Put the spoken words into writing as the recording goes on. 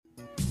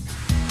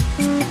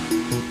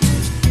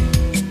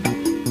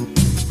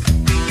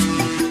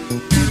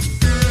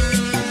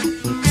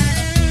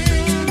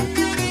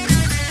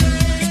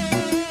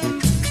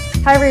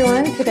Hi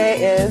everyone,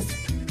 today is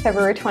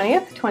February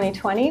 20th,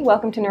 2020.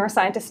 Welcome to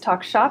Neuroscientist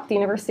Talk Shop, the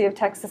University of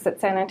Texas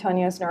at San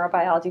Antonio's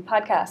Neurobiology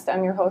podcast.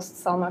 I'm your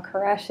host, Salma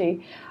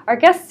Qureshi. Our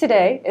guest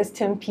today is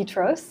Tim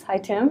Petros. Hi,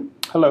 Tim.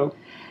 Hello.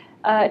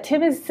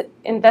 Tim is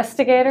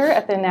investigator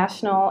at the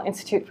National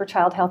Institute for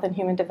Child Health and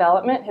Human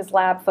Development. His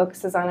lab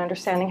focuses on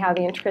understanding how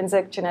the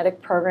intrinsic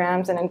genetic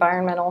programs and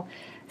environmental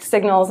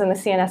signals in the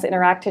CNS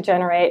interact to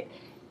generate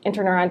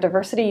interneuron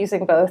diversity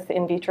using both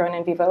in vitro and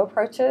in vivo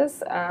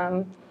approaches.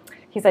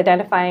 He's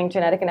identifying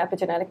genetic and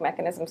epigenetic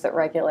mechanisms that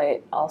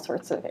regulate all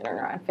sorts of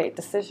interneuron fate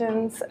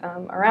decisions.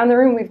 Around the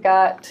room, we've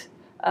got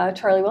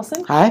Charlie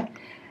Wilson. Hi.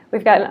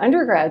 We've got an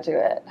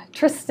undergraduate,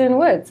 Tristan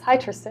Woods. Hi,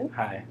 Tristan.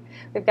 Hi.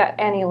 We've got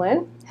Annie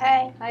Lynn.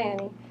 Hi. Hi,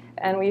 Annie.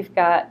 And we've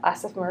got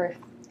Asif Maruf.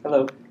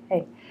 Hello.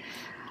 Hey.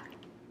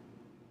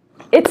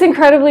 It's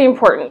incredibly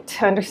important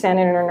to understand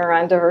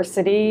interneuron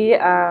diversity,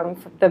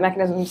 the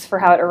mechanisms for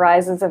how it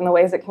arises and the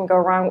ways it can go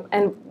wrong.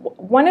 And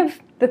one of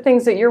the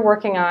things that you're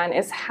working on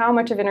is how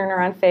much of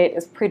interneuron fate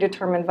is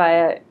predetermined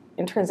via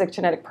intrinsic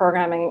genetic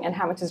programming and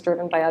how much is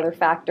driven by other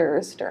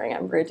factors during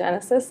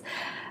embryogenesis.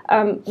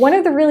 One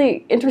of the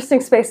really interesting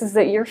spaces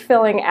that you're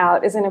filling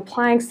out is in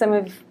applying some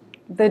of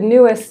the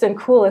newest and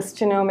coolest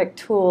genomic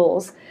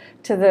tools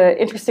to the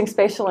interesting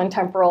spatial and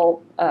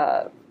temporal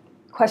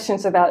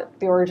questions about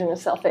the origin of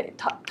cell fate.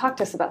 Talk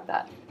to us about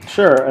that.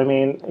 Sure. I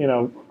mean,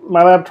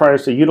 my lab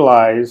tries to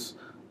utilize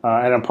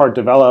and in part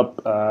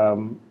develop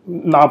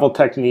novel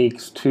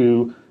techniques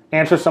to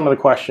answer some of the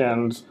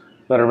questions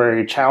that are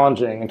very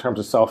challenging in terms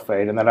of cell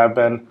fate and that have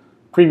been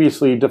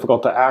previously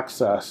difficult to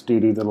access due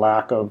to the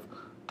lack of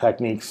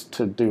techniques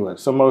to do it.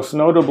 So most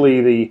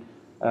notably,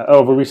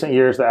 over recent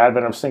years, the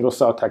advent of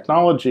single-cell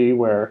technology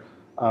where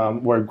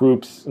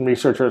groups and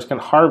researchers can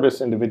harvest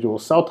individual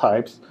cell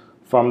types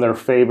from their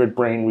favorite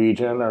brain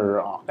region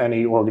or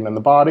any organ in the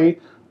body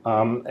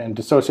and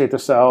dissociate the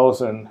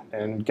cells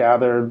and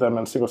gather them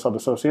in single-cell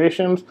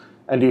dissociations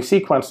and do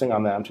sequencing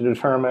on them to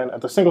determine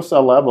at the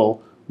single-cell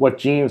level what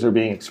genes are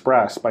being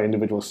expressed by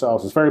individual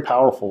cells. Is very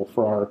powerful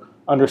for our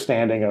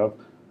understanding of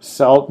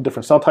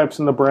different cell types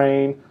in the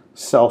brain,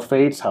 cell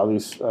fates, how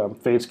these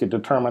fates get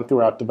determined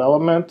throughout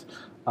development.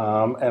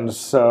 And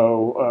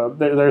so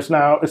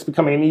it's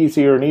becoming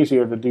easier and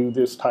easier to do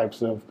these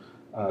types of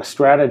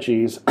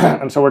strategies,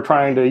 and so we're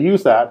trying to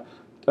use that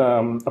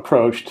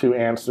approach to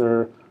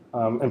answer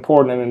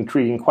important and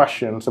intriguing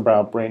questions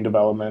about brain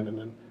development,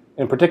 and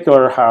in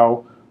particular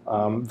how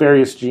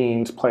various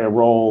genes play a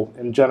role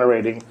in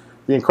generating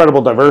the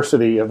incredible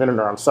diversity of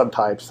interneuron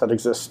subtypes that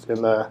exist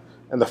in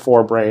the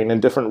forebrain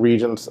in different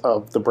regions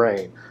of the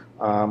brain.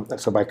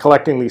 And so by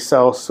collecting these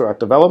cells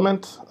throughout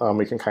development,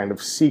 we can kind of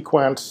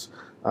sequence,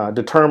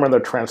 determine their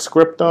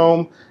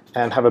transcriptome,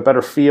 and have a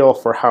better feel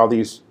for how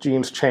these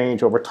genes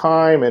change over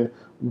time and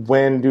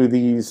when do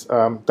these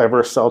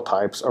diverse cell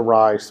types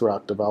arise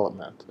throughout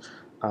development.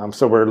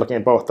 So we're looking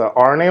at both the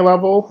RNA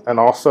level and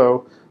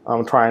also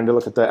trying to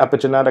look at the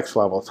epigenetics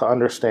level to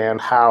understand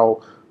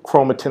how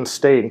chromatin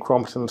state and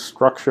chromatin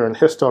structure and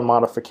histone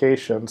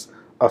modifications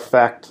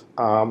affect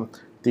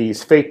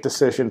these fate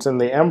decisions in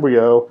the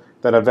embryo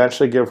that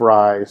eventually give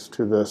rise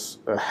to this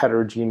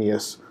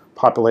heterogeneous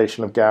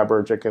population of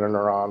GABAergic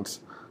interneurons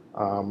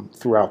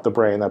throughout the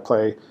brain that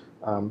play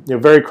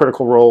very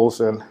critical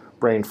roles in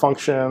brain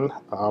function,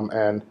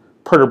 and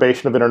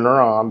perturbation of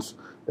interneurons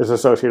is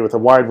associated with a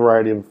wide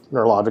variety of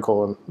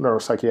neurological and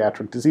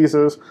neuropsychiatric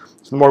diseases.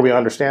 So the more we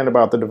understand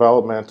about the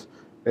development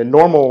in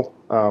normal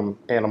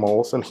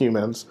animals and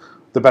humans,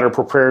 the better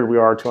prepared we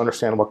are to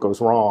understand what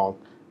goes wrong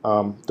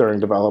during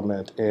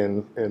development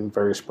in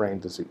various brain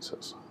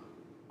diseases.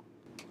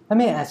 Let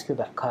me ask you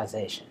about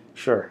causation.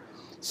 Sure.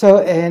 So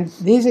in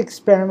these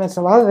experiments,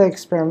 a lot of the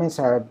experiments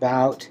are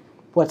about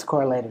what's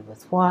correlated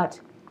with what,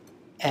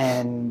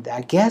 and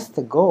I guess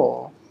the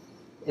goal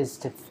is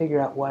to figure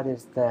out what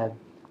is the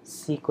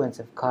sequence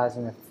of cause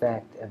and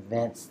effect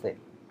events that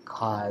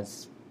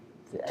cause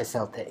a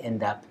cell to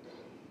end up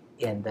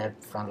in the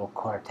frontal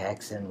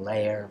cortex in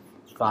layer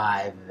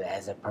 5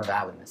 as a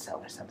provalvulin cell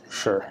or something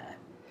Sure. like that.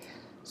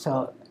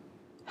 So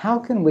how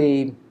can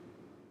we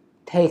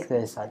take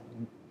this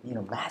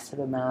massive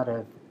amount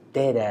of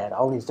data at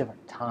all these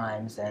different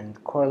times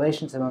and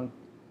correlations among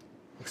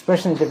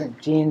expression of different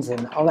genes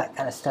and all that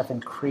kind of stuff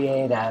and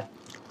create a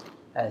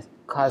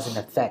cause and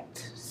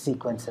effect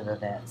sequence of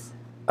events?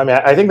 I mean,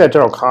 I think that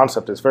general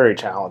concept is very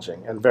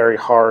challenging and very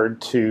hard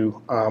to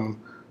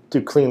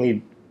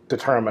cleanly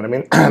determine. I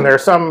mean, there are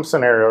some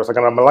scenarios, like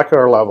on a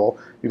molecular level,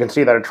 you can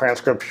see that a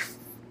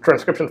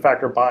transcription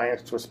factor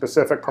binds to a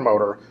specific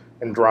promoter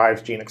and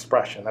drives gene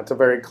expression. That's a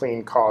very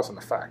clean cause and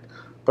effect.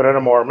 But at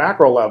a more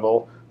macro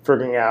level,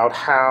 figuring out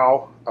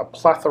how a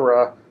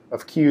plethora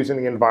of cues in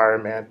the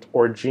environment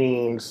or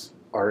genes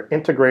are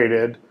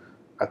integrated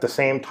at the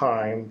same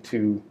time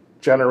to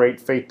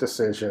generate fate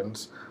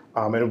decisions,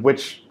 and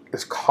which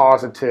is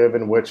causative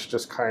and which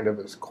just kind of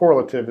is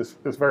correlative is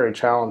very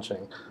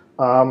challenging.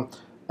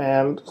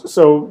 And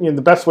so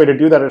the best way to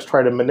do that is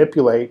try to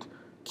manipulate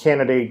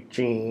candidate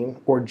gene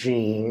or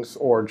genes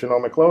or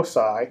genomic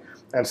loci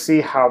and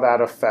see how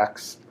that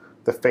affects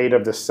the fate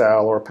of the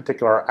cell or a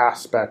particular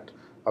aspect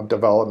of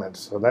development.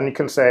 So then you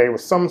can say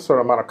with some sort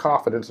of amount of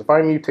confidence, if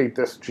I mutate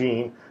this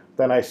gene,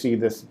 then I see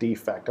this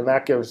defect. And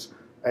that gives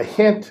a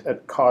hint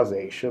at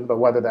causation, but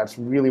whether that's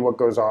really what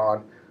goes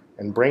on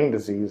in brain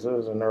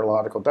diseases and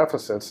neurological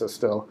deficits is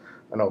still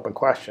an open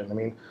question. I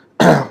mean,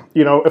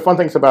 if one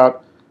thinks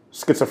about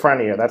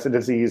schizophrenia, that's a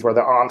disease where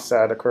the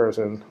onset occurs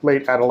in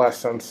late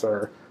adolescence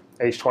or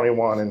age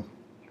 21.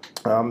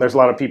 And there's a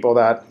lot of people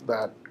that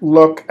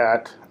look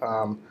at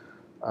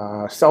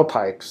cell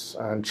types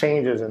and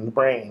changes in the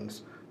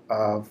brains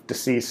of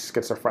deceased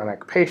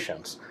schizophrenic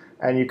patients.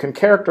 And you can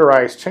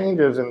characterize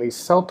changes in these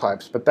cell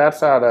types, but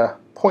that's at a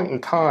point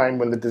in time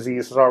when the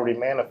disease has already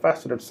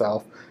manifested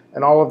itself,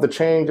 and all of the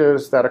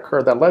changes that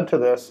occurred that led to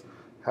this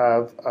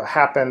have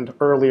happened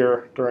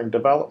earlier during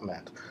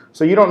development.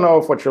 So you don't know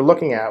if what you're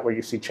looking at, where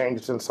you see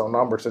changes in cell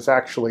numbers, is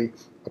actually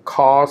a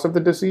cause of the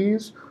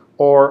disease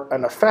or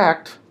an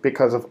effect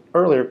because of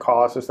earlier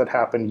causes that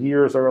happened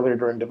years earlier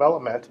during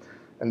development,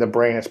 and the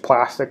brain is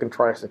plastic and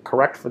tries to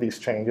correct for these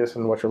changes,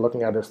 and what you're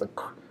looking at is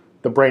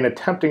the brain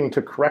attempting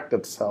to correct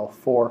itself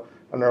for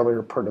an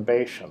earlier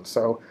perturbation.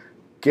 So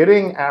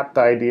getting at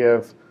the idea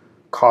of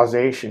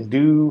causation,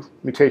 do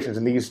mutations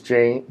in these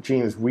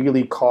genes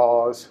really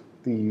cause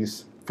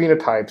these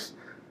phenotypes?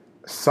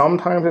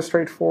 Sometimes it's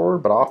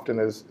straightforward, but often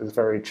is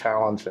very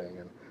challenging.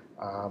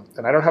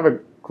 And I don't have a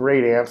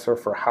great answer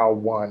for how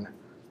one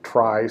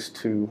tries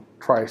to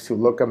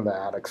look at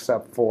that,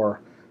 except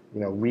for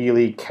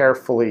really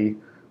carefully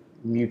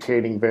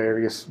mutating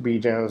various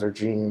regions or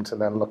genes and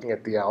then looking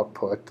at the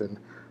output. And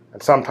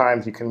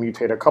sometimes you can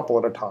mutate a couple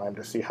at a time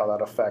to see how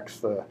that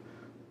affects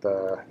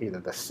either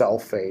the cell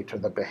fate or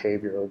the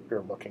behavior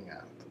you're looking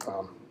at.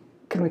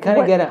 Can we kind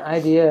of get an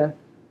idea?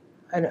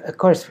 And of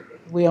course,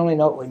 we only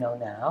know what we know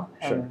now,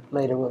 and Sure.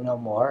 later we'll know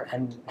more.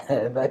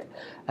 But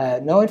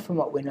knowing from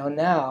what we know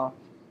now,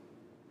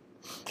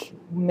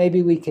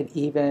 maybe we could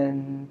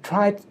even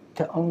try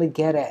to only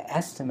get an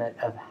estimate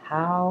of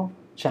how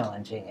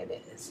challenging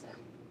it is.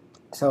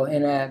 So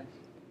in a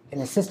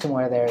system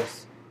where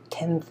there's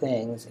 10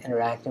 things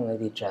interacting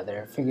with each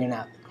other, figuring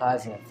out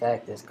cause and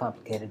effect is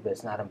complicated, but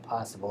it's not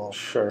impossible.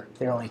 Sure.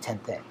 There are only 10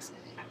 things.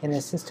 In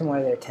a system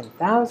where there are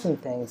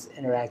 10,000 things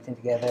interacting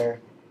together,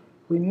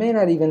 we may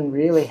not even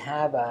really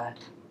have a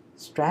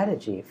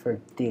strategy for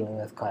dealing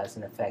with cause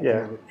and effect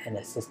in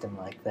a system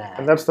like that.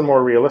 And that's the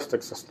more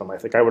realistic system, I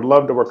think. I would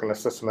love to work in a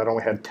system that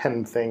only had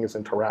 10 things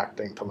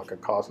interacting to look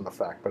at cause and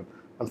effect, but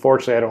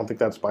unfortunately I don't think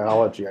that's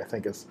biology. I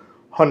think it's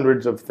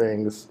hundreds of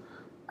things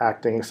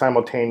acting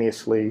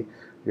simultaneously.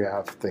 You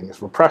have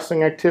things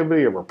repressing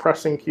activity or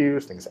repressing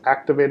cues, things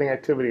activating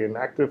activity and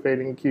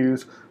activating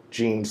cues,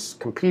 genes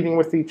competing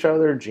with each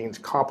other, genes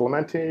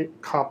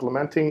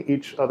complementing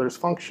each other's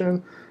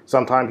function.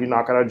 Sometimes you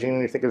knock out a gene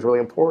and you think is really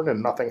important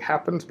and nothing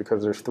happens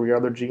because there's 3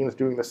 other genes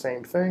doing the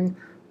same thing.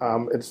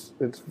 It's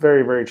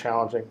very, very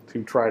challenging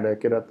to try to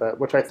get at that,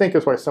 which I think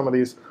is why some of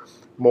these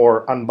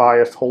more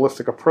unbiased,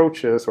 holistic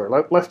approaches,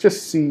 or let's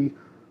just see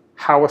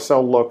how a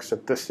cell looks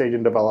at this stage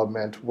in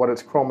development, what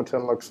its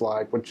chromatin looks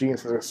like, what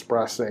genes it's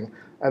expressing,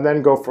 and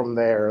then go from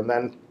there, and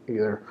then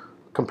either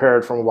compare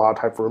it from a wild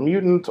type or a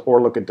mutant,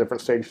 or look at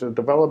different stages of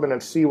development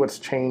and see what's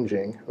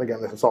changing.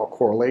 Again, this is all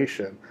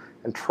correlation,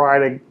 and try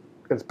to,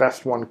 as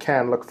best one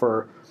can, look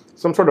for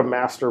some sort of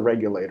master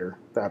regulator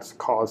that's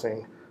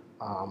causing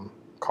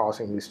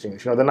these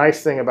genes. The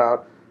nice thing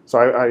about, so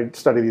I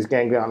study these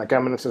ganglionic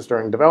eminences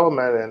during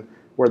development and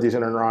where these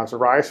interneurons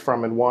arise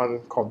from, and one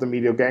called the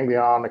medial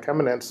ganglionic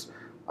eminence,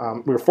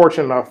 we were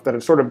fortunate enough that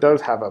it sort of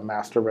does have a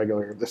master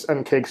regulator. This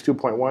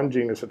NKX2.1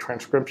 gene is a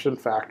transcription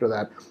factor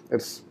that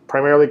it's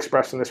primarily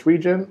expressed in this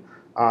region,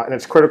 and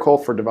it's critical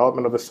for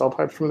development of the cell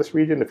types from this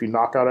region. If you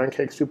knock out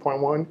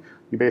NKX2.1,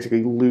 you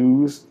basically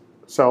lose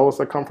cells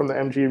that come from the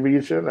MG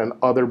region, and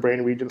other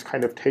brain regions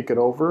kind of take it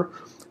over.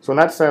 So in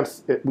that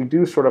sense, we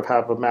do sort of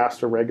have a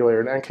master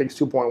regulator, and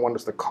NKX2.1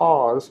 is the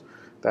cause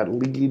that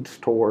leads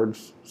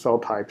towards cell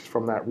types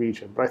from that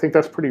region. But I think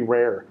that's pretty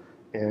rare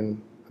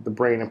in the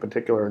brain in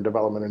particular and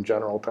development in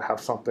general, to have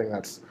something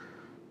that's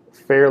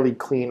fairly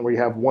clean, where you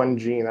have one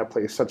gene that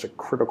plays such a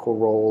critical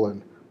role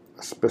in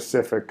a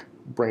specific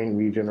brain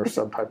region or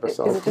subtype of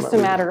cell. Is it just a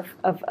matter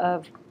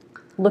of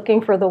looking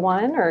for the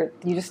one, or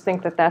do you just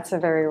think that that's a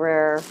very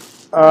rare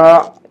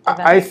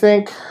I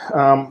think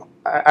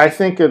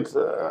it's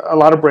a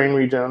lot of brain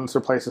regions or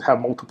places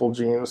have multiple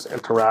genes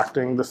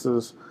interacting. This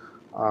is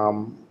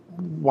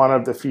one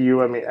of the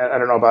few. I mean, I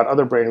don't know about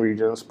other brain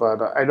regions,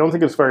 but I don't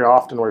think it's very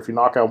often where if you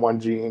knock out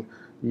one gene,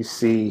 you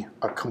see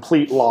a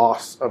complete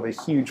loss of a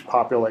huge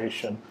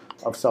population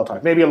of cell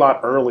type. Maybe a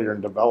lot earlier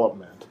in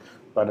development,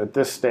 but at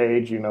this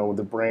stage,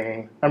 the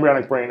brain,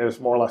 embryonic brain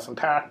is more or less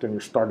intact, and you're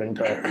starting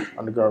to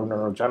undergo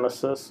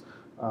neurogenesis,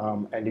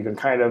 and you can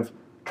kind of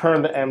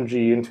turn the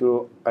MG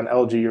into an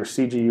LG or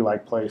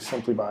CG-like place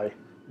simply by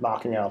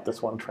knocking out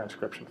this one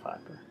transcription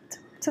factor.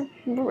 So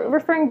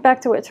referring back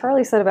to what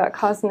Charlie said about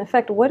cause and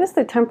effect, what is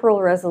the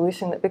temporal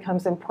resolution that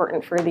becomes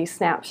important for these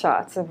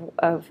snapshots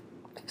of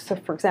so,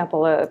 for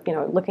example,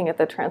 looking at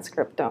the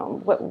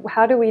transcriptome,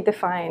 how do we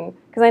define?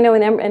 Because I know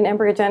in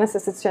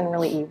embryogenesis it's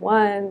generally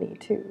E1,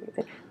 E2.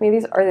 I mean,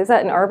 is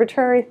that an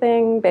arbitrary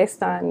thing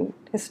based on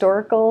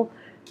historical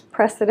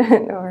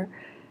precedent, or?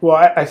 Well,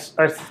 I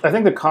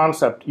think the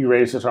concept you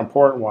raised is an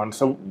important one.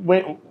 So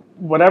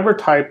whatever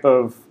type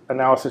of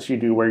analysis you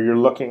do, where you're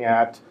looking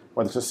at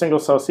whether it's a single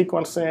cell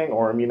sequencing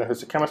or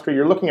immunohistochemistry,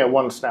 you're looking at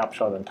one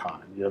snapshot in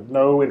time. You have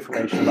no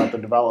information about the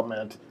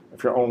development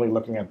if you're only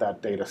looking at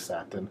that data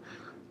set. And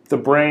the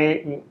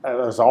brain,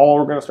 as all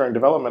organs during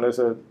development,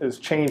 is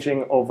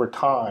changing over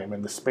time,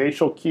 and the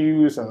spatial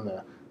cues and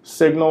the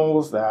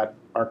signals that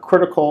are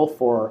critical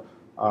for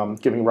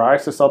giving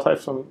rise to cell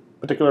types from a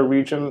particular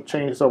region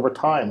changes over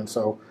time. And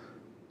so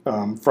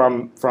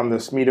from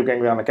this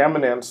medioganglionic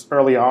eminence,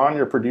 early on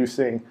you're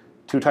producing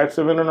two types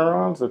of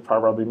interneurons, the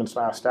parvalbumin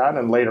somatostatin,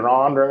 and later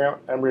on during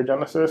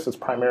embryogenesis it's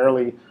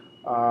primarily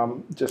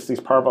just these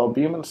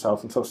parvalbumin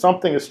cells. And so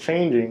something is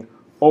changing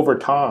over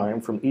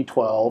time from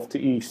E12 to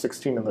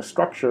E16 in the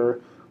structure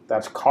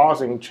that's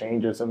causing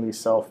changes in these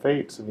cell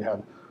fates. And you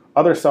have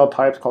other cell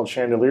types called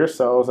chandelier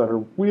cells that are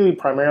really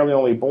primarily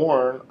only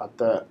born at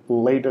the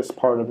latest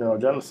part of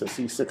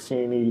neurogenesis,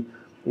 E16,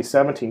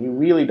 E17. You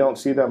really don't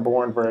see them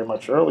born very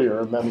much earlier,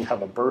 and then you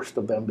have a burst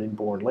of them being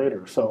born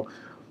later. So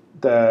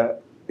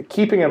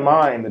keeping in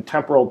mind the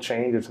temporal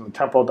changes and the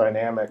temporal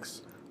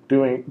dynamics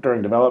during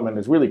development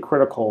is really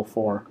critical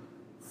for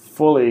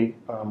fully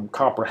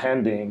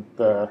comprehending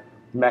the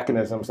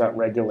mechanisms that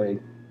regulate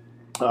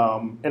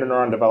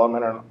interneuron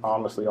development and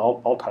honestly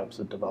all types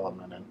of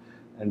development.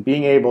 And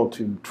being able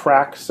to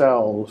track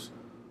cells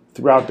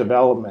throughout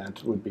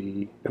development would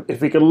be,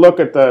 if we could look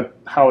at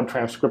how a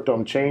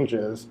transcriptome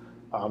changes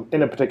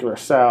in a particular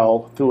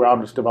cell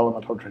throughout its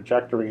developmental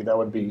trajectory, that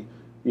would be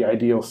the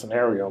ideal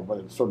scenario, but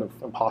it's sort of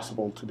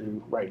impossible to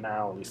do right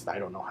now. At least I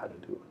don't know how to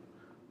do it.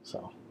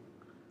 So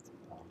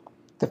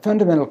the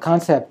fundamental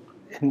concept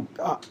in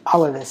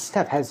all of this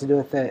stuff has to do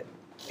with the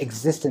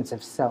existence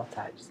of cell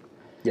types.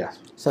 Yes.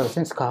 So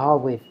since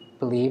Cajal, we've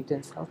believed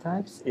in cell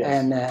types,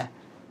 yes.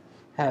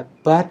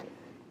 But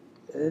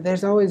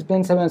there's always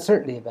been some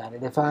uncertainty about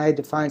it. If I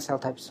define cell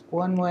types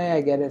one way,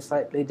 I get a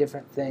slightly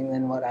different thing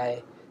than what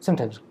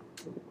sometimes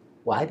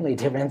widely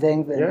different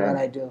thing than what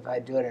I do if I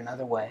do it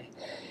another way.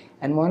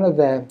 And one of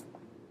the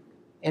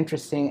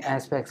interesting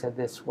aspects of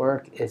this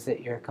work is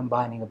that you're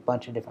combining a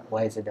bunch of different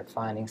ways of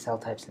defining cell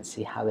types and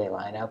see how they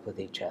line up with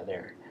each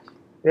other.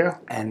 Yeah.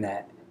 And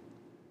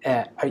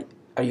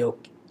are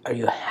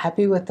you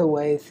happy with the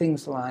way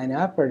things line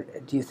up, or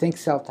do you think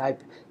cell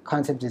type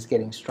concept is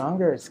getting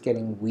stronger, or it's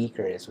getting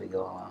weaker as we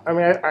go along? I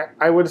mean,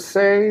 I would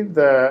say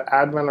the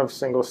advent of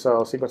single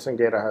cell sequencing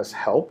data has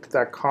helped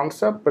that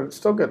concept, but it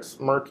still gets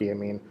murky. I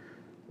mean,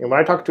 when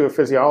I talk to a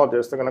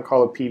physiologist, they're going to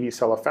call a PV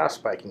cell a fast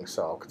spiking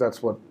cell, because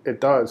that's what it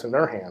does in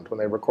their hand. When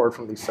they record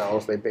from these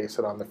cells, they base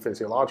it on the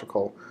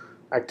physiological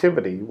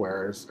activity,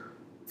 whereas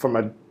from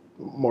a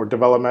more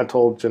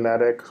developmental,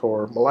 genetic,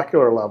 or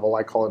molecular level,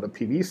 I call it a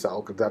PV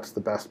cell, because that's the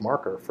best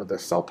marker for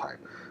this cell type.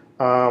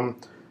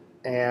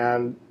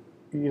 And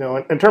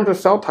in terms of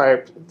cell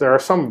type, there are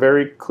some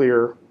very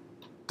clear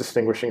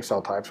distinguishing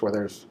cell types where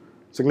there's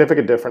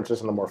significant differences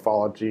in the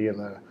morphology and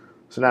the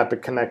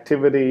synaptic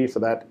connectivity, so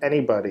that any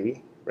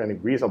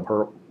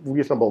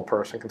reasonable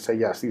person can say,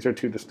 yes, these are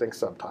two distinct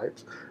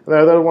subtypes. And there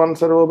are other ones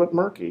that are a little bit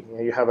murky.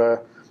 You have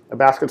a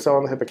basket cell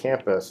in the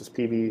hippocampus, is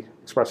PV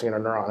expressing in a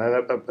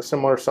neuron, and a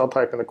similar cell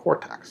type in the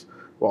cortex.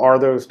 Well, are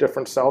those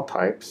different cell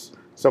types?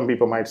 Some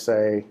people might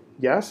say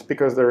yes,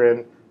 because they're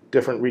in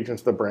different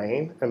regions of the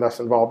brain and thus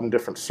involved in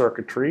different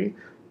circuitry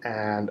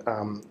and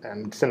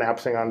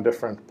synapsing on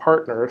different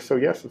partners. So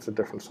yes, it's a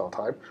different cell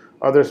type.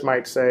 Others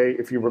might say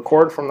if you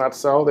record from that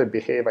cell, they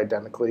behave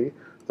identically.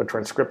 The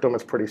transcriptome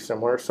is pretty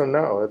similar. So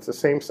no, it's the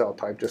same cell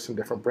type, just in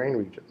different brain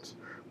regions.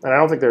 And I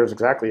don't think there's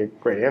exactly a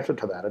great answer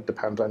to that. It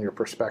depends on your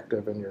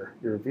perspective and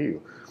your view.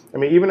 I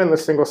mean, even in the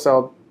single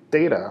cell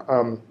data,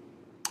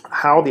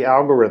 how the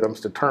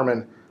algorithms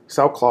determine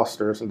cell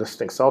clusters and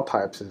distinct cell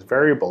types is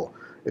variable.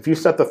 If you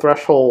set the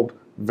threshold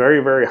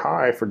very, very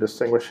high for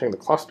distinguishing the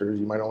clusters,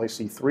 you might only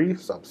see 3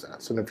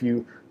 subsets. And if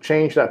you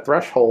change that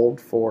threshold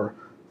for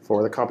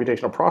the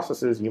computational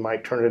processes, you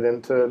might turn it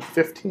into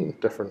 15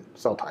 different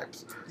cell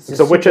types.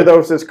 So which of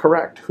those is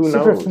correct? Who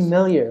knows? Super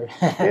familiar.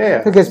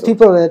 Yeah. Because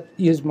people that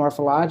use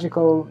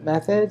morphological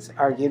methods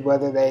argued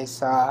whether they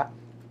saw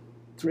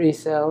 3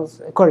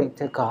 cells, according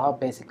to Cajal,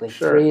 basically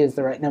 3 is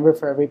the right number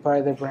for every part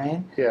of the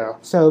brain. Yeah.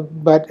 So,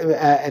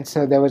 and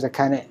so there was a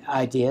kind of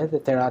idea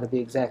that there ought to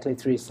be exactly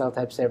 3 cell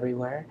types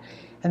everywhere.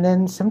 And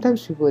then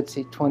sometimes people would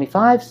see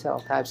 25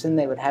 cell types and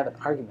they would have an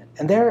argument.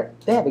 And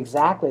they have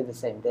exactly the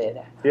same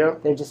data. Yeah.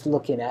 They're just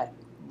looking at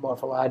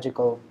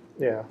morphological,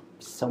 yeah,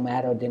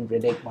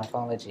 somatodendritic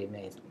morphology.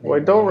 Well,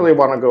 I don't really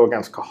want to go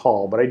against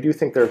Cajal, but I do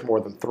think there's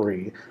more than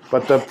 3.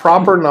 But the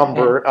proper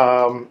number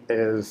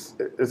is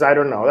I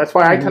don't know. That's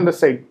why I tend to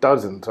say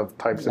dozens of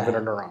types of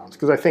interneurons,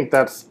 because I think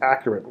that's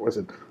accurate. Was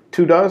it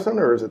 2 dozen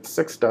or is it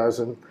 6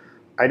 dozen?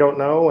 I don't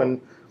know.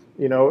 And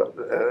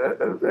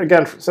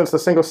Again, since the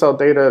single cell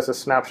data is a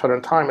snapshot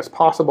in time, it's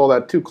possible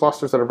that two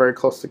clusters that are very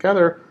close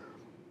together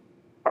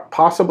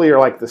possibly are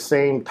like the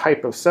same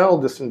type of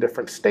cell, just in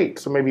different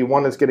states. So maybe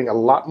one is getting a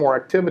lot more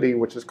activity,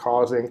 which is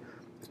causing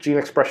gene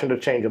expression to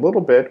change a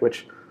little bit,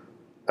 which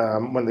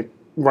when they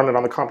run it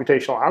on the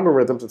computational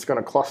algorithms, it's going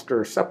to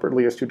cluster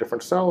separately as two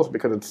different cells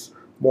because it's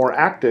more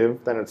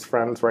active than its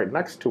friends right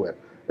next to it.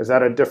 Is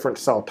that a different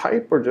cell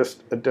type or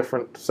just a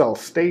different cell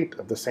state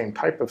of the same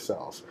type of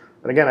cells?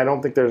 And again, I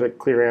don't think there's a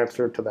clear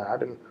answer to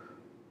that. And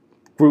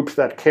groups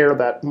that care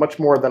that much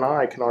more than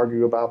I can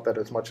argue about that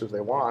as much as they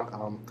want.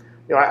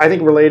 I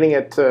think relating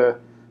it to,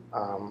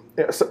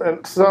 to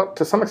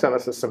some extent,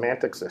 it's a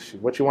semantics issue.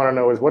 What you want to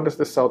know is what is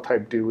the cell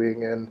type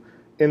doing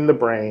in the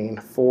brain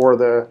for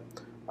the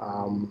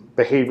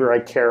behavior I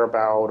care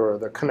about or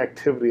the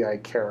connectivity I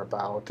care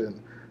about.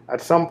 And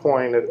at some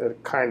point,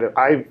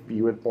 I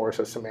view it more as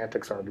a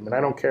semantics argument.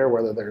 I don't care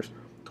whether there's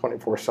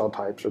 24 cell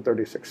types or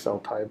 36 cell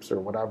types or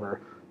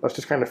whatever. Let's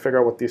just kind of figure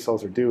out what these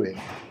cells are doing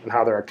and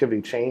how their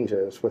activity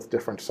changes with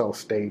different cell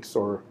states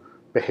or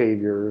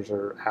behaviors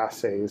or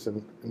assays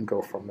and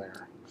go from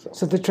there.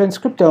 So the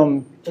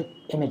transcriptome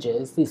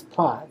images, these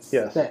plots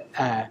yes. that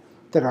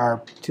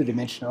are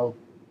two-dimensional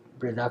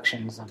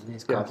reductions of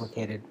these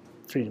complicated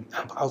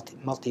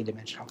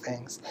multi-dimensional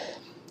things,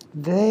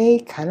 they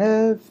kind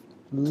of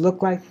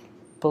look like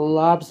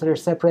blobs that are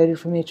separated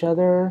from each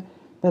other,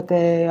 but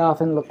they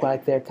often look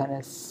like they're kind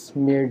of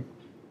smeared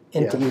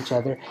into each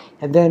other.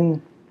 And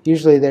then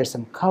usually there's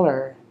some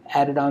color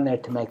added on there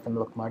to make them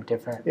look more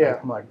different.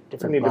 Like more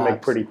different. You need blobs. to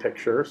make pretty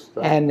pictures.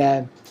 So.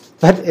 And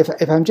but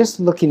if I'm just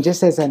looking,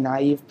 just as a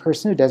naive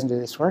person who doesn't do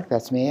this work,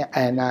 that's me,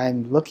 and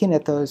I'm looking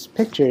at those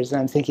pictures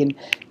and I'm thinking,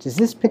 does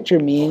this picture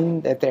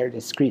mean that they're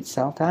discrete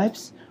cell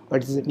types, or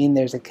does it mean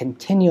there's a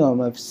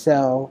continuum of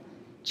cell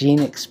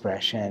gene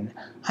expression?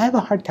 I have a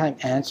hard time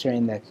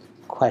answering the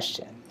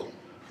question.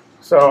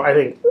 So I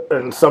think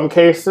in some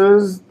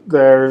cases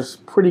there's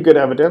pretty good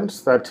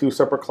evidence that two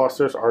separate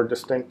clusters are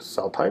distinct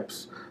cell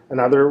types. In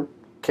other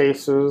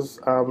cases,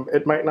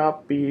 it might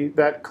not be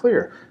that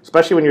clear,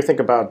 especially when you think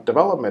about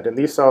development. And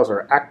these cells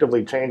are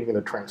actively changing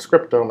the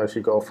transcriptome as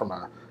you go from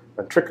a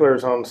ventricular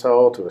zone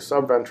cell to a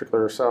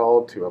subventricular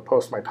cell to a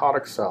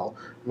postmitotic cell.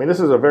 I mean, this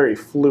is a very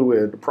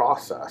fluid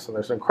process, and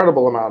there's an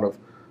incredible amount of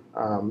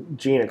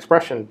gene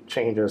expression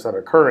changes that are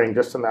occurring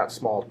just in that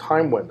small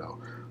time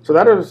window. So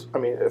that is, I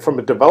mean, from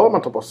a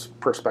developmental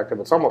perspective,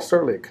 it's almost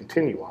certainly a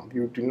continuum.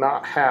 You do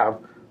not have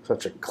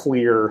such a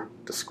clear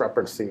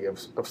discrepancy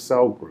of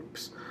cell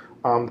groups.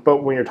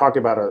 But when you're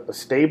talking about a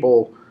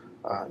stable,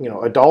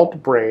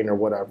 adult brain or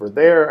whatever,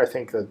 there I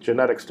think the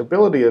genetic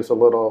stability is a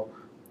little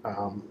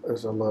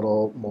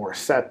more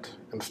set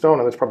in stone,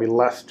 and there's probably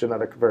less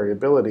genetic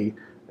variability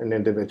in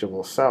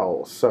individual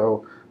cells.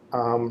 So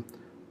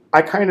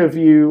I kind of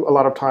view a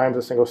lot of times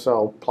the single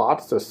cell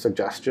plots as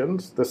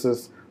suggestions. This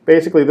is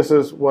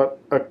what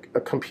a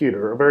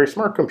computer, a very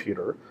smart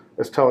computer,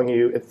 is telling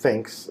you it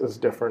thinks is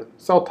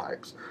different cell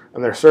types.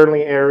 And there are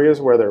certainly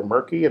areas where they're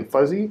murky and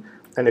fuzzy.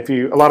 And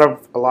a lot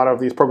of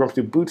these programs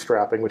do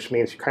bootstrapping, which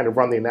means you kind of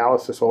run the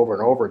analysis over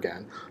and over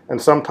again. And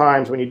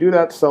sometimes when you do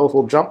that, cells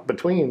will jump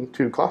between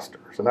two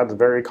clusters, and that's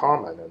very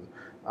common.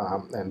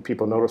 And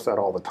people notice that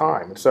all the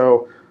time. And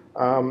so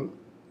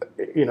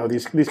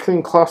these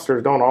clean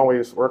clusters don't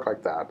always work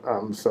like that.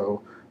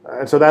 So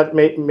that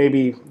may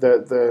be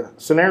the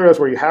scenarios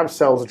where you have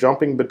cells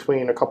jumping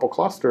between a couple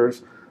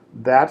clusters.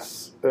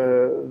 That's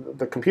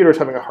the computer's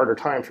having a harder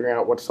time figuring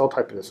out what cell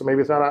type it is. So maybe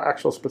it's not an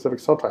actual specific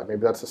cell type.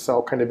 Maybe that's a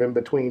cell kind of in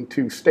between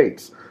two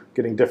states,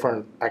 getting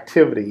different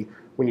activity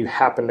when you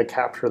happen to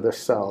capture this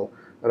cell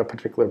at a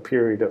particular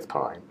period of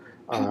time.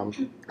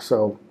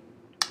 So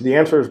the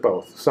answer is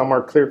both. Some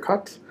are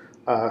clear-cut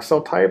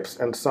cell types,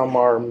 and some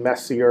are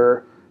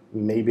messier.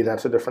 Maybe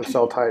that's a different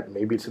cell type.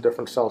 Maybe it's a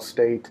different cell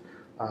state.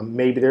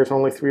 Maybe there's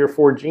only 3 or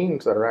 4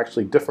 genes that are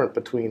actually different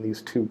between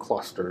these two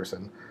clusters.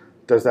 And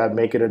does that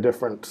make it a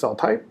different cell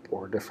type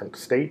or a different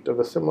state of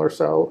a similar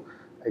cell?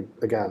 I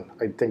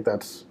think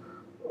that's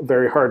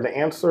very hard to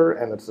answer,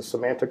 and it's a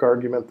semantic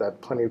argument that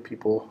plenty of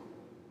people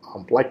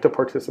like to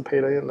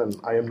participate in, and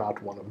I am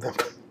not one of them.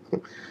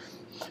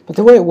 But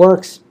the way it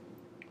works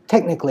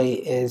technically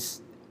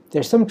is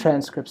there's some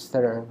transcripts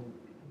that are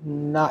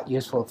not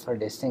useful for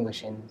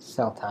distinguishing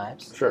cell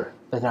types, Sure.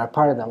 but are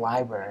part of the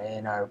library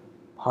and are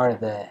part of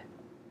the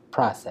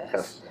process.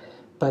 Yes.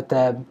 But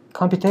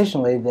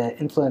computationally, the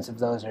influence of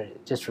those are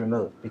just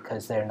removed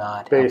because they're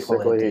not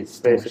helpful in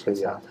distinguishing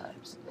cell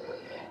types.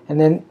 And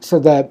then, so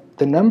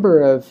the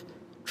number of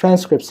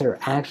transcripts that are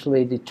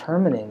actually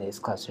determining these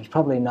clusters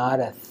probably not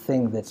a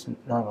thing that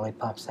normally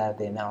pops out of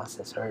the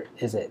analysis, or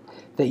is it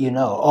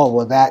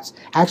that that's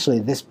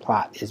actually this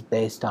plot is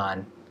based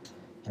on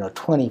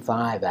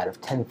 25 out of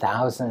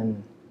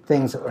 10,000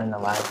 things that were in the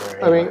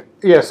library. I mean,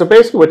 yeah, so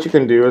basically what you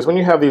can do is when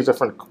you have these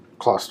different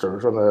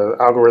clusters and the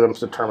algorithms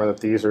determine that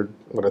these are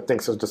what it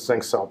thinks is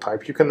distinct cell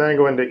types, you can then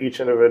go into each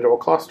individual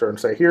cluster and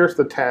say, here's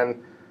the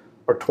 10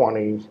 or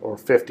 20 or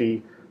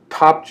 50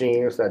 top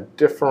genes that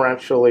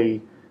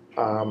differentially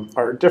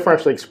are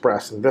differentially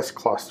expressed in this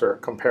cluster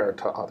compared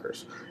to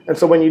others. And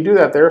so when you do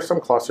that, there are some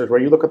clusters where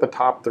you look at the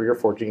top 3 or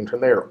 4 genes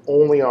and they are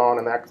only on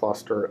in that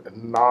cluster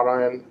and not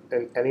on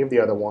in any of the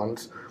other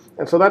ones.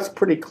 And so that's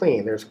pretty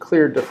clean. There's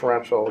clear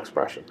differential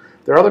expression.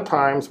 There are other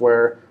times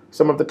where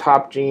some of the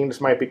top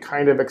genes might be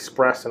kind of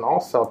expressed in all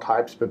cell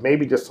types, but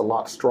maybe just a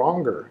lot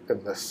stronger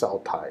in this cell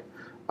type.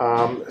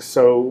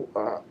 So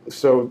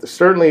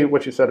certainly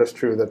what you said is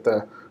true, that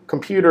the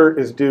computer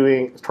is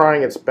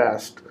trying its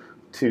best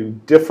to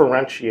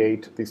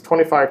differentiate these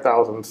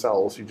 25,000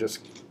 cells you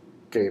just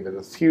gave it,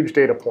 this huge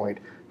data point.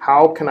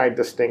 How can I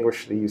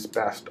distinguish these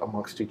best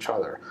amongst each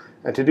other?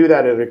 And to do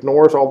that, it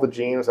ignores all the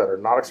genes that are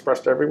not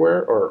expressed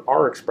everywhere or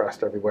are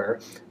expressed everywhere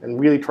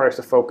and really tries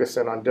to focus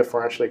in on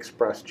differentially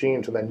expressed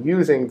genes, and then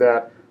using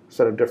that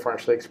set of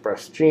differentially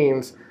expressed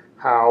genes,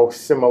 how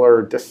similar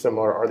or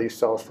dissimilar are these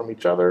cells from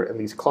each other and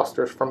these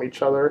clusters from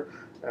each other.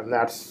 And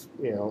that's,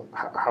 you know,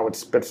 how it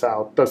spits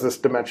out, does this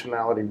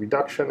dimensionality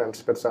reduction and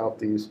spits out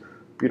these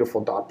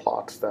beautiful dot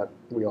plots that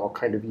we all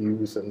kind of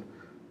use, and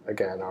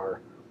again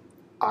are,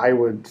 I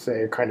would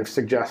say, kind of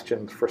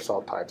suggestions for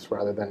cell types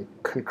rather than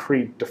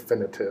concrete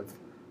definitive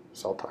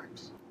cell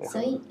types. Yeah.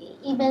 So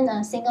even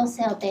a single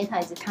cell data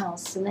is kind of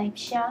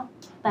snapshot,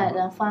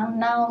 but from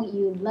now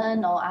you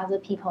learn or other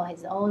people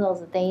has all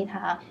those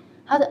data.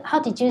 How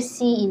did you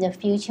see in the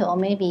future, or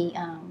maybe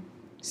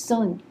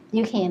soon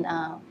you can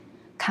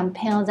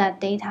compare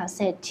that data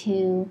set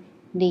to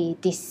the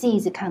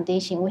disease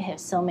condition? We have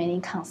so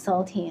many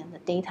consulting, and the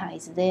data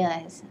is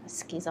there as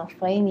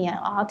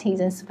schizophrenia,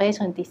 autism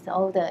spectrum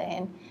disorder,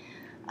 and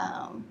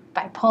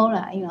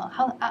bipolar. You know,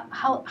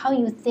 how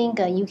you think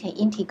you can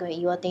integrate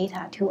your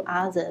data to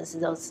others,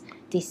 those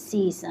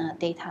disease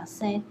data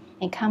set,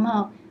 and come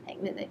out.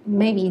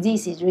 Maybe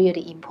this is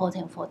really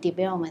important for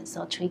development,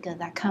 so trigger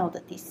that kind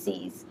of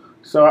disease.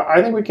 So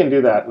I think we can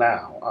do that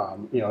now.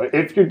 You know,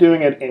 if you're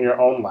doing it in your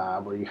own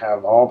lab where you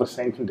have all the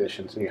same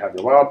conditions and you have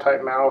your wild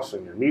type mouse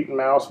and your mutant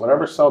mouse,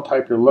 whatever cell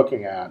type you're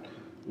looking at,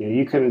 you know,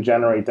 you can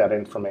generate that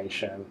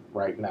information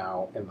right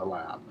now in the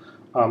lab.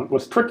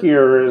 What's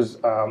trickier is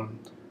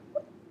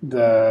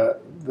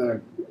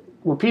the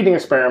repeating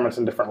experiments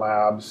in different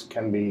labs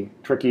can be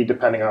tricky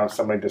depending on if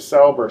somebody did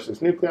cell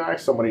versus nuclei,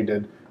 somebody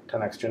did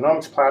 10x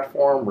Genomics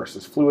platform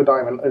versus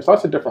Fluidigm, and there's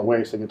lots of different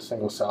ways to get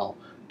single cell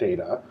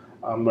data.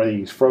 Whether you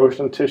use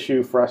frozen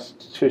tissue, fresh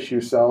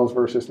tissue cells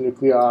versus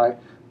nuclei.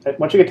 And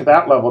once you get to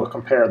that level to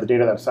compare the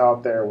data that's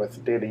out there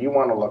with data you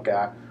want to look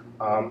at,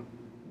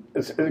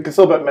 it gets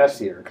a little bit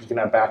messier because you can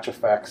have batch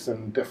effects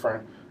and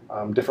different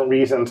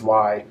reasons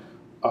why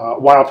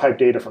wild type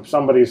data from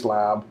somebody's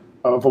lab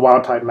of a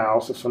wild type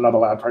mouse, if another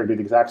lab tried to do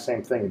the exact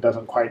same thing, it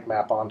doesn't quite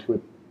map onto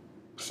it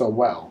so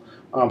well.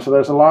 So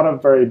there's a lot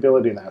of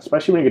variability in that,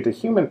 especially when you get to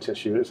human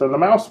tissue. So in the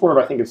mouse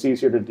world, I think it's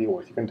easier to deal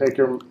with. You can take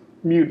your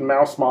mutant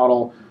mouse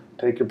model,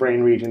 take your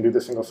brain region, do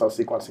the single cell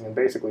sequencing, and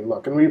basically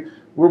look. And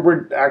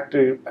we're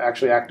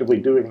actually actively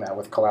doing that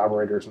with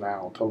collaborators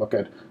now to look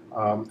at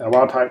in a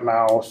wild type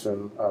mouse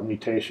and a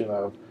mutation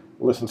of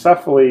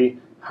lissencephaly,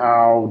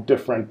 how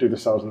different do the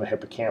cells in the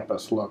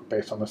hippocampus look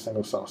based on the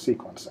single cell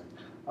sequencing.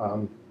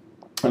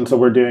 And so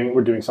we're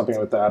doing something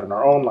with that in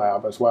our own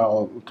lab as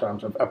well in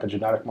terms of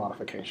epigenetic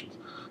modifications.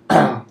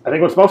 I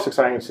think what's most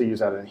exciting is to use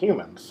that in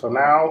humans. So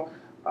now,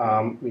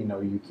 you know,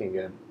 you can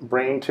get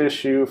brain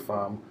tissue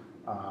from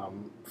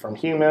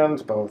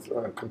humans, both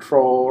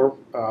control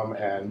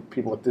and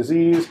people with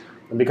disease.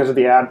 And because of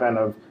the advent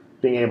of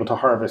being able to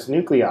harvest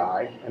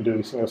nuclei and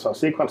doing single cell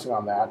sequencing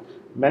on that,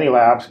 many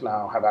labs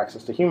now have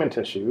access to human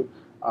tissue,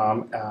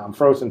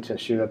 frozen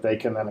tissue, that they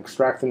can then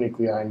extract the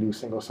nuclei and do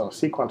single cell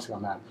sequencing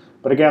on that.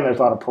 But again, there's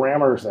a lot of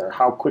parameters there.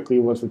 How quickly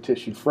was the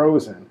tissue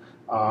frozen?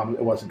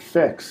 Was it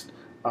fixed?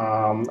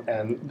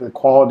 And the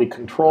quality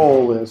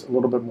control is a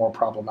little bit more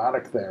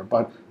problematic there.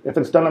 But if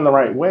it's done in the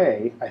right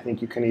way, I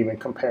think you can even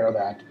compare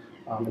that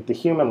at the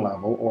human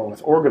level or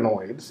with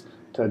organoids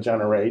to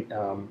generate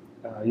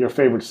your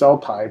favorite cell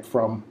type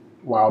from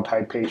wild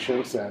type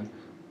patients and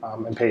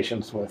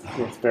patients with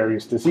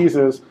various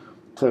diseases,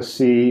 to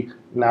see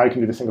now you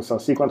can do the single cell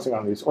sequencing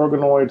on these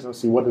organoids and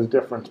see what is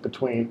different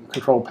between a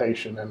control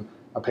patient and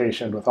a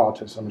patient with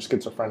autism or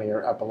schizophrenia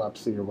or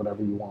epilepsy or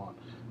whatever you want.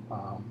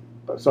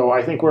 So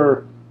I think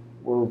we're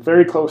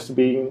very close to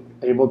being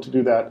able to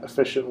do that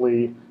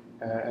efficiently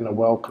in a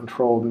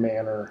well-controlled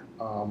manner.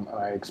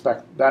 I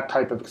expect that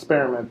type of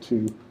experiment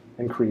to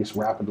increase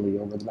rapidly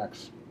over the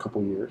next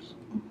couple years.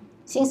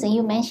 Since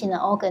you mentioned the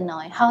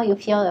organoid, how you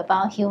feel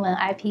about human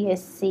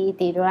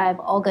iPSC-derived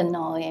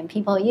organoid and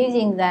people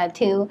using that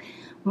to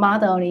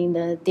modeling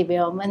the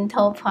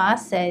developmental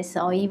process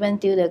or even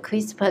do the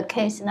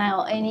CRISPR-Cas9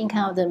 or any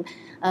kind of the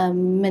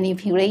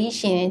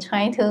manipulation and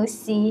trying to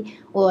see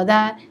will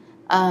that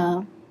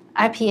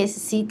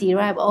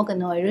iPSC-derived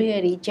organoid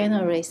really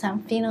generate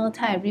some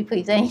phenotype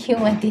represent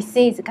human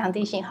disease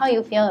condition? How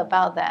you feel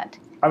about that?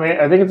 I mean,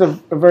 I think it's a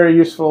very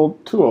useful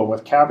tool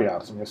with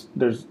caveats. I mean,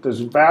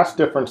 there's vast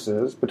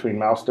differences between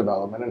mouse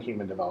development and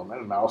human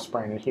development, mouse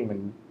brain and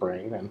human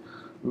brain, and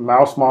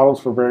mouse models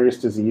for various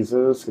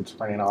diseases,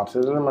 schizophrenia and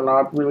autism, are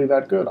not really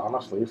that good,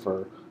 honestly,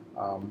 for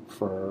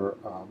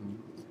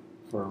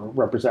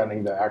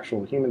representing the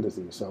actual human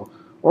disease. So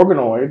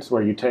organoids,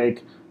 where you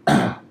take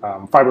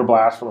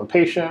fibroblasts from a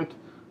patient,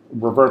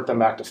 revert them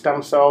back to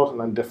stem cells, and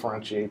then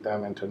differentiate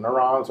them into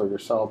neurons or your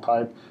cell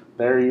type.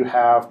 There you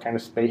have kind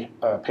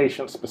of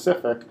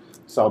patient-specific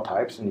cell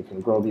types, and you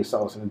can grow these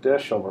cells in a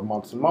dish over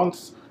months and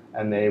months,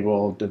 and they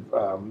will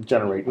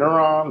generate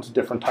neurons,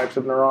 different types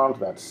of neurons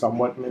that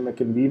somewhat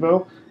mimic in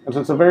vivo. And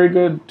so it's a very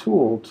good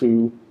tool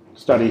to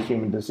study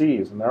human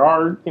disease. And there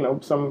are,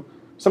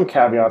 some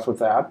caveats with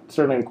that.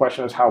 Certainly the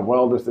question is, how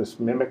well does this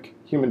mimic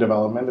human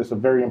development? It's a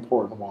very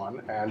important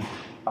one. And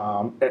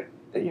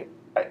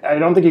I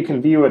don't think you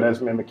can view it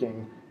as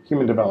mimicking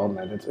human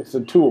development. It's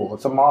a tool.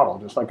 It's a model,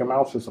 just like a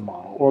mouse is a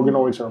model.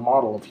 Organoids are a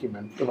model of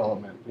human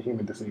development,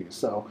 human disease.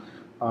 So,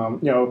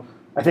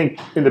 I think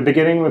in the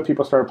beginning when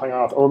people started playing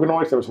around with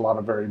organoids, there was a lot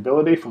of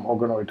variability from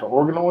organoid to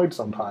organoid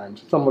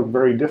sometimes. Some look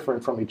very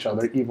different from each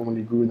other, even when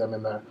you grew them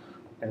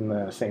in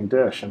the same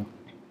dish. And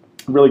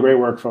really great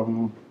work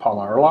from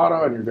Paula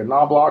Arlotta and Jürgen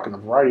Knobloch and a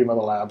variety of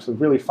other labs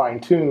have really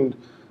fine-tuned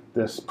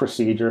this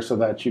procedure so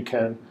that you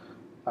can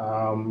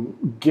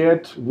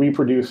get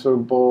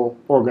reproducible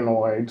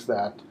organoids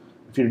that,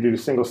 if you do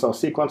single-cell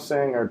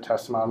sequencing or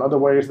test them out in other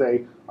ways,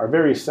 they are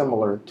very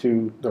similar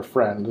to their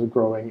friends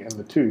growing in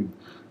the tube.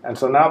 And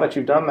so now that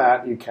you've done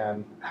that, you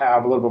can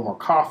have a little bit more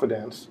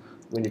confidence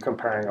when you're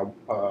comparing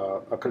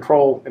a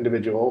control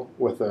individual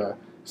with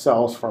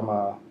cells from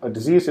a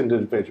diseased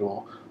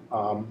individual.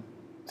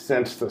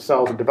 Since the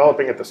cells are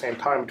developing at the same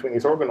time between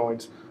these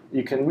organoids,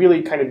 you can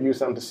really kind of use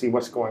them to see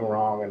what's going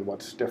wrong and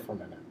what's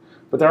different in it.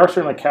 But there are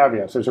certainly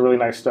caveats. There's a really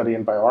nice study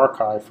in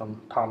bioRxiv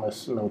from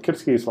Thomas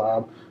Nowakitsky's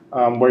lab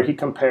where he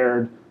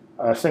compared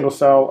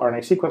single-cell RNA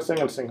sequencing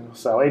and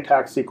single-cell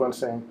ATAC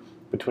sequencing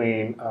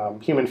between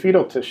human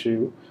fetal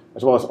tissue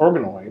as well as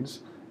organoids.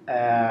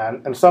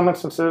 And in some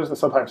instances, the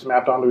subtypes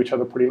mapped onto each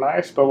other pretty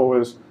nice, but what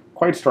was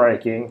quite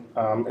striking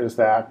is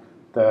that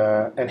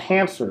the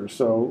enhancers,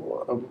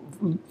 so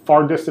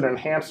far distant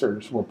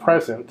enhancers, were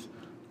present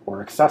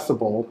or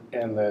accessible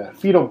in the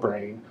fetal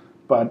brain,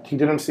 but he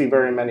didn't see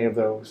very many of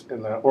those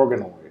in the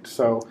organoids.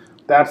 So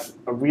that's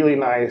a really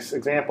nice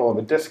example of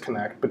a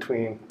disconnect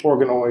between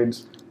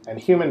organoids and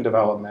human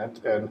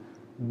development, and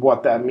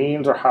what that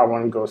means or how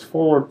one goes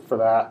forward for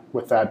that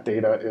with that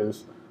data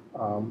is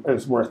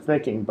worth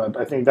thinking. But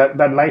I think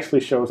that nicely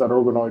shows that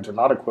organoids are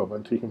not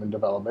equivalent to human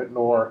development,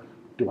 nor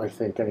do I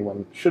think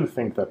anyone should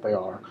think that they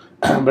are.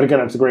 But again,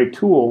 it's a great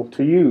tool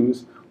to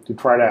use to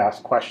try to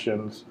ask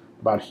questions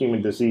about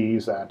human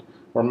disease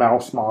where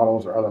mouse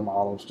models or other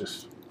models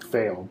just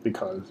failed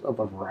because of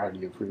a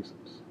variety of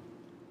reasons.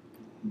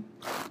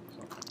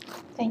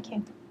 Thank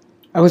you.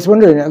 I was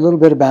wondering a little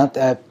bit about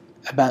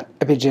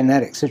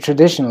epigenetics. So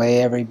traditionally,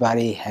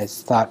 everybody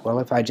has thought, well,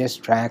 if I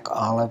just track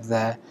all of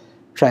the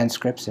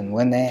transcripts and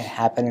when they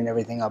happen and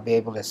everything, I'll be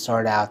able to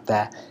sort out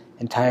the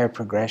entire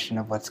progression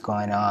of what's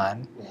going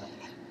on.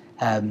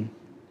 Yeah.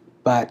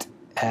 But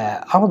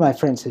all of my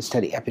friends who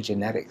study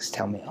epigenetics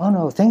tell me, oh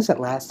no, things that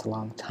last a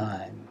long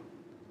time,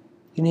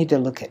 you need to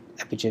look at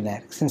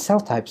epigenetics. And cell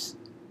types,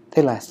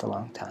 they last a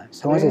long time.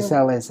 So once a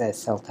cell is a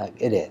cell type,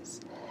 it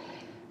is.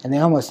 And they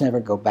almost never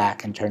go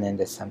back and turn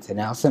into something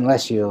else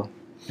unless you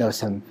know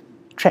some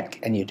trick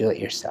and you do it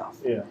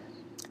yourself. Yeah.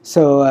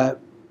 So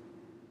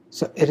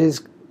it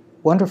is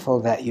wonderful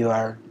that you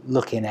are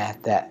looking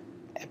at the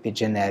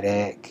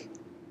epigenetic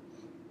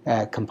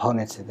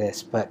components of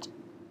this, but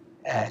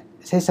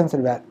say something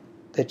about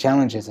the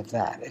challenges of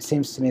that. It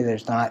seems to me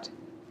there's not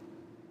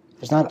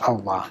a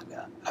lot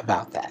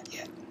about that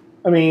yet.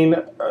 I mean,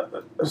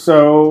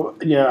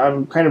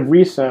 I'm kind of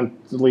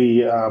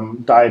recently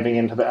diving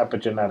into the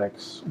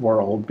epigenetics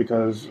world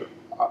because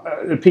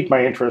it piqued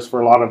my interest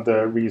for a lot of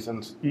the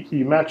reasons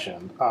you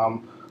mentioned.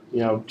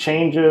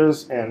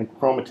 Changes in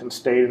chromatin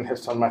state and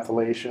histone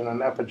methylation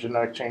and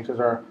epigenetic changes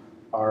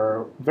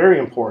are very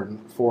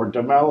important for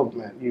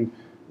development.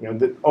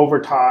 Over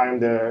time,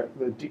 the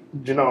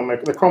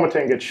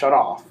chromatin gets shut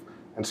off,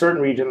 and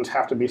certain regions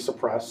have to be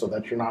suppressed so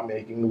that you're not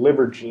making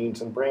liver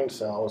genes and brain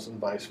cells and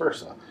vice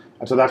versa.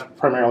 And so that's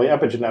primarily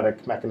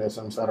epigenetic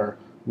mechanisms that are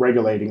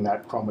regulating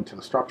that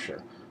chromatin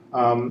structure.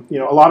 A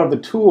lot of the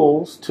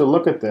tools to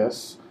look at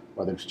this,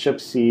 whether it's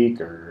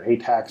ChIP-seq or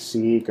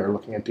ATAC-seq or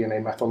looking at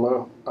DNA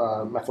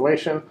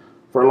methylation,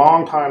 for a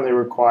long time they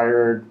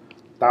required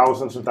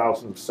thousands and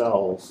thousands of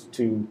cells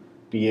to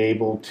be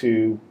able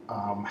to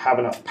have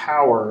enough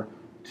power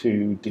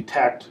to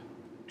detect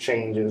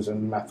changes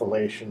in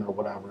methylation or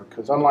whatever.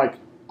 Because unlike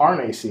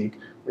RNA-seq,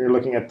 where you're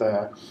looking at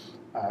the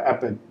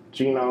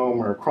epigenome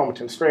or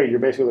chromatin state, you're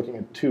basically looking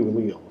at two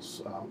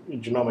alleles,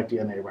 genomic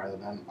DNA rather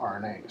than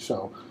RNA.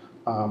 So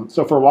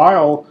for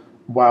a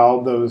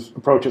while those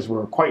approaches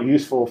were quite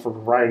useful for a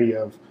variety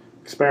of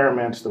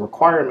experiments, the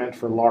requirement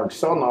for large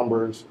cell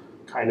numbers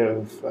kind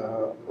of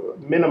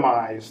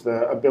minimize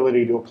the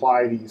ability to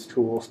apply these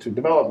tools to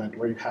development,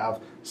 where you have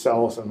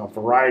cells in a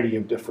variety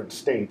of different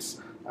states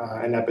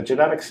and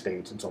epigenetic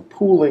states. And so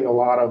pooling a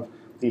lot of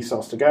these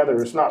cells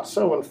together is not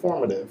so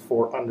informative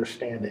for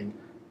understanding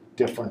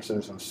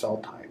differences in cell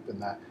type.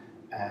 And that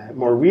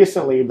more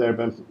recently, there have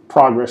been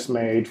progress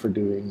made for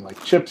doing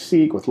like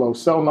ChIP-seq with low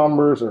cell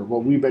numbers, or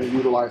what we've been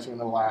utilizing in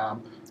the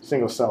lab,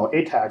 single-cell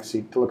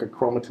ATAC-seq, to look at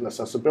chromatin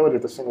accessibility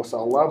at the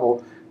single-cell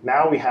level.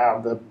 Now we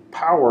have the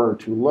power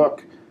to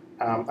look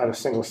at a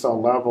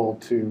single-cell level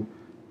to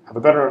have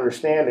a better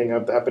understanding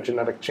of the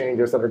epigenetic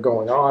changes that are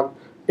going on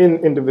in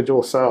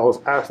individual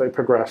cells as they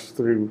progress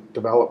through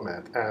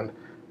development. And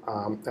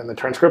the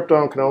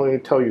transcriptome can only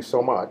tell you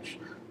so much,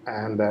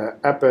 and the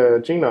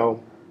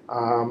epigenome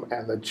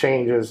and the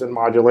changes and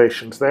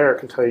modulations there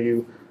can tell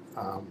you,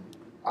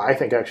 I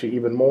think, actually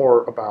even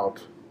more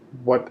about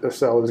what a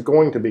cell is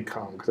going to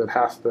become,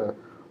 because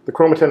the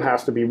chromatin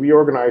has to be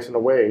reorganized in a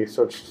way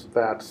such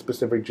that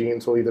specific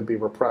genes will either be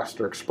repressed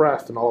or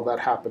expressed, and all of that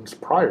happens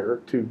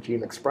prior to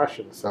gene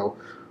expression. So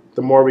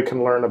the more we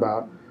can learn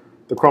about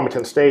the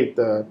chromatin state,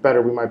 the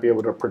better we might be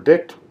able to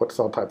predict what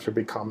cell types are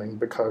becoming,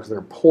 because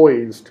they're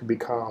poised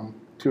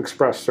to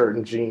express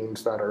certain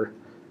genes that are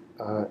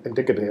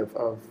indicative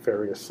of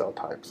various cell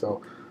types.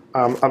 So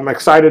I'm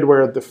excited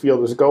where the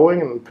field is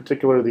going, and in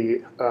particular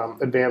the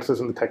advances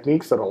in the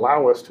techniques that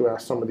allow us to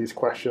ask some of these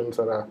questions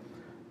at a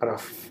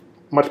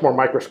much more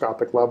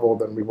microscopic level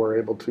than we were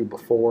able to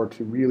before,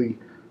 to really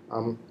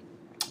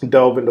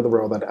delve into the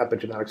role that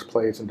epigenetics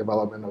plays in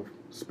development of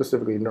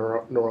specifically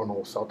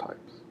neuronal cell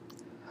types.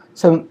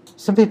 So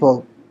some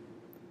people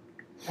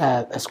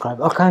ascribe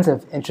all kinds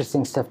of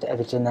interesting stuff to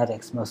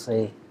epigenetics,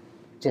 mostly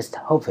just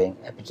hoping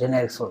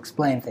epigenetics will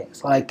explain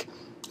things. Like,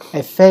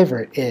 my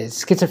favorite is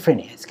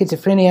schizophrenia.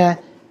 Schizophrenia,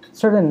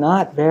 sort of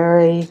not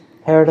very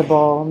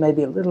heritable,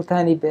 maybe a little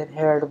tiny bit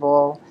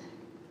heritable.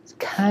 It's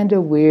kind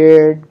of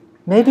weird.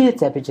 Maybe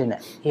it's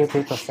epigenetic. You hear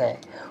people say,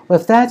 well,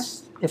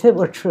 if it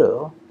were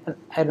true,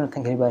 I don't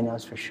think anybody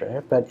knows for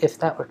sure, but if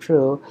that were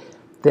true,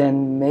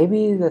 then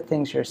maybe the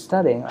things you're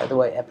studying are the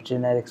way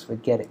epigenetics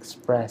would get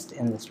expressed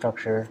in the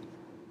structure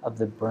of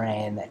the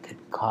brain that could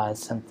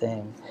cause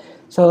something.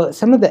 So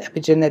some of the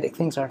epigenetic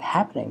things aren't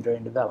happening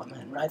during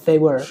development, right? They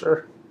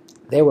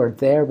were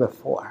there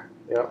before.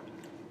 Yeah.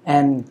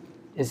 And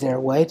is there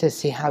a way to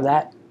see how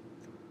that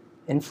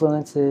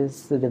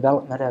influences the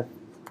development of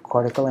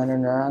cortical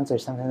interneurons, or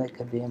something that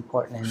could be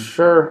important?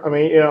 Sure. I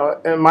mean,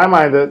 in my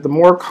mind, the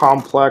more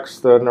complex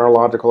the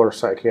neurological or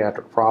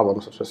psychiatric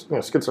problems, such as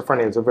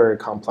schizophrenia is a very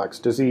complex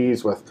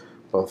disease with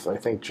both, I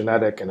think,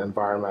 genetic and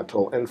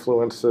environmental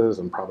influences,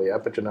 and probably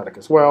epigenetic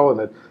as well, and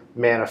it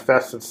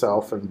manifests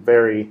itself in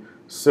very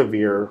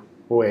severe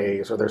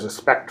ways, or there's a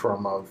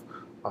spectrum of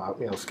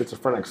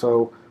schizophrenic.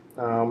 So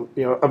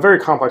a very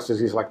complex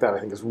disease like that, I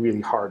think, is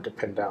really hard to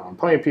pin down.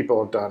 Plenty of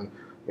people have done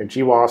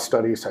GWAS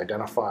studies to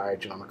identify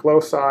genomic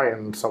loci,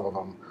 and some of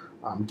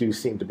them do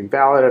seem to be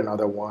valid, and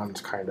other ones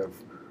kind of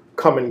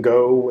come and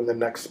go when the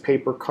next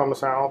paper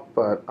comes out.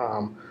 But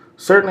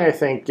certainly I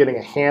think getting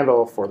a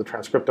handle for the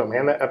transcriptome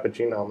and the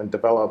epigenome in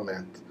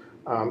development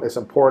is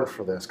important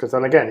for this, because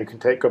then again, you can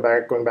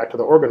going back to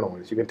the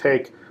organoids, you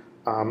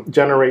can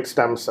generate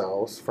stem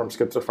cells from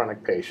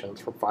schizophrenic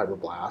patients, from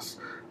fibroblasts,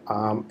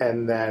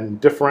 and then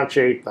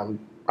differentiate them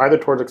either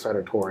towards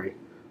excitatory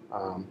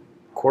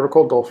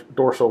cortical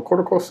dorsal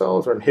cortical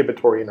cells or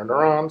inhibitory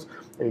interneurons,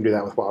 and you do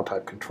that with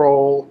wild-type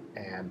control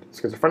and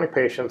schizophrenic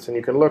patients, and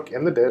you can look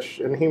in the dish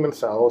in human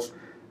cells,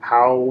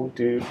 how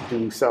do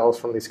cells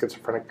from these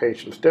schizophrenic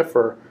patients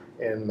differ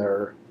in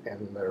their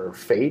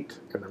fate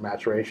and their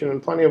maturation,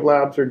 and plenty of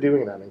labs are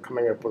doing that and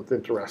coming up with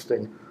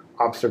interesting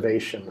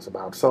observations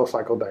about cell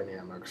cycle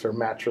dynamics or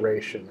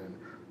maturation in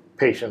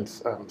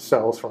patients'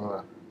 cells from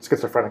a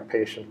schizophrenic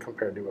patient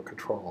compared to a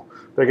control.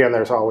 But again,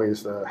 there's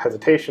always the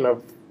hesitation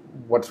of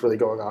what's really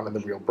going on in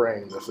the real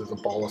brain. This is a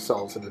ball of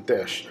cells in a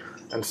dish.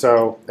 And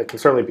so it can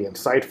certainly be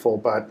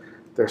insightful, but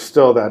there's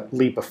still that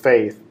leap of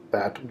faith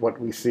that what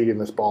we see in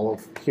this ball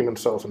of human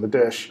cells in the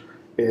dish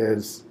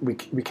is we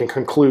can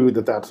conclude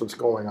that that's what's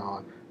going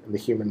on in the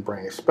human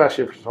brain,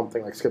 especially for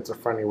something like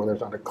schizophrenia, where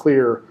there's not a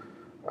clear,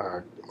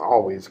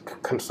 always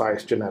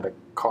concise genetic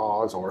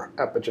cause or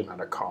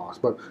epigenetic cause.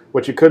 But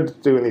what you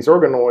could do in these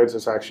organoids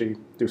is actually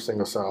do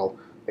single-cell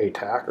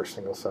ATAC or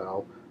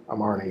single-cell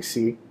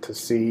RNA-seq to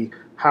see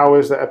how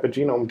is the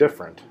epigenome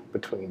different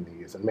between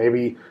these, and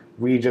maybe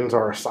regions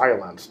are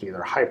silenced,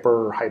 either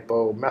hyper or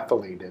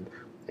hypomethylated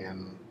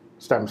in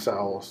stem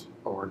cells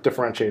or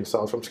differentiated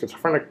cells from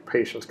schizophrenic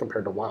patients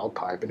compared to wild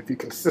type. And if you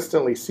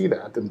consistently see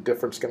that in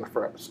different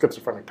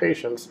schizophrenic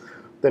patients,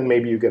 then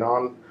maybe you get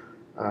on,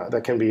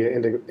 that can be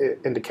an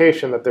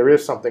indication that there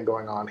is something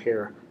going on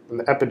here in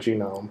the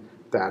epigenome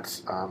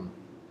that's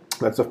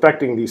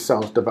affecting these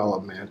cells'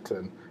 development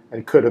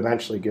and could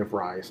eventually give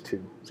rise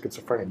to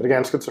schizophrenia. But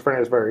again,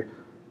 schizophrenia is very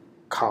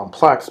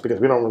complex because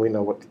we don't really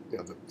know what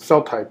the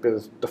cell type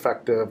is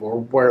defective or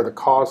where the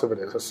cause of it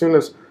is. As soon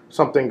as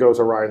something goes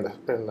awry in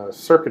the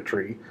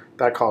circuitry,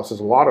 that causes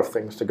a lot of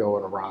things to go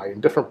awry in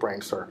different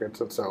brain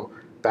circuits. And so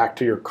back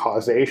to your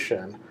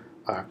causation,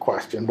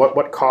 question.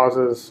 What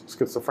causes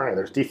schizophrenia?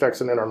 There's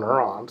defects in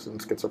interneurons in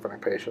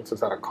schizophrenic patients. Is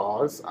that a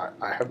cause?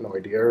 I have no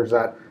idea. Or is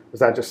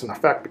that just an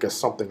effect because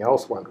something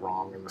else went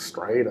wrong in the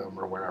striatum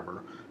or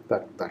wherever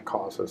that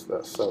causes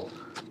this? So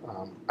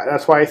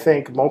that's why I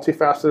think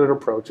multifaceted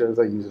approaches,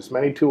 I use as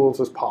many tools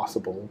as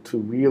possible to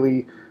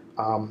really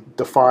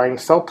define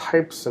cell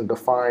types and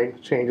define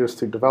changes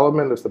to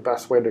development is the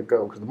best way to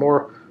go. Because the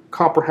more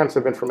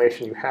comprehensive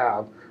information you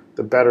have,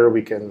 the better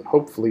we can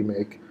hopefully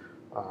make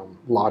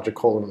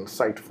logical and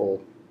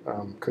insightful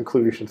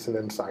conclusions and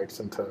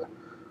insights into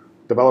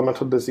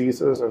developmental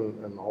diseases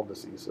and all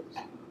diseases.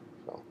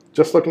 So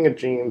just looking at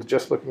genes,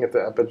 just looking at the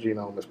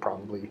epigenome is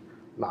probably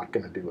not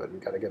going to do it.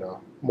 We've got to get a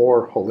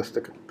more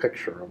holistic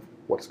picture of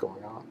what's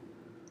going on.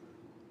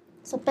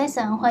 So based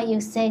on what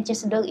you say,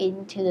 just look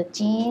into the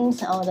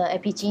genes or the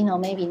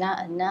epigenome, maybe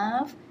not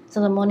enough.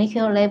 So the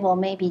molecular level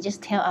maybe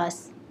just tell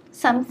us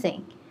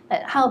something.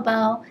 But how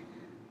about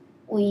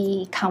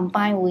we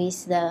combine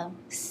with the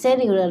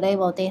cellular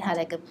level data,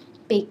 like a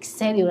big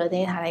cellular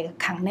data, like a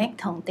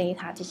connectome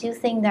data? Did you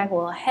think that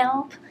will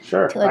help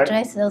to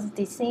address those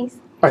diseases?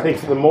 I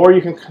think the more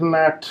you can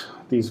connect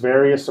these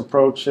various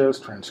approaches,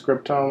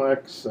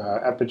 transcriptomics,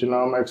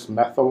 epigenomics,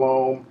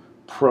 methylome,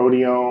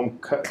 proteome,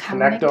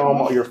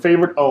 connectome, your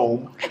favorite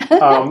ohm,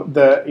 and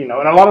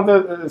a lot of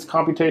it is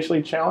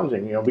computationally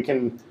challenging. We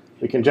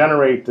can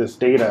generate this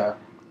data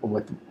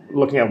with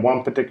looking at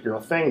one particular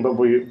thing, but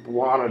what we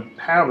want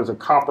to have is a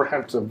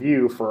comprehensive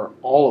view for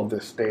all of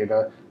this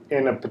data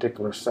in a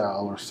particular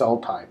cell or cell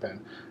type.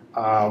 And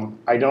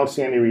I don't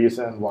see any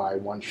reason why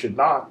one should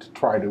not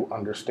try to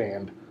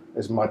understand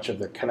as much of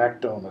the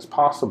connectome as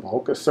possible,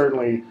 because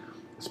certainly,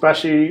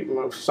 especially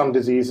some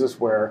diseases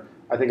where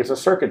I think it's a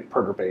circuit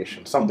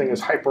perturbation, something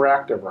is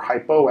hyperactive or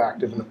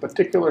hypoactive in a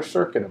particular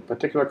circuit, a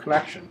particular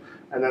connection,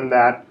 and then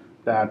that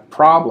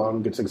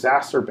problem gets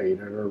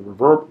exacerbated or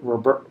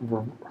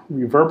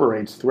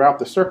reverberates throughout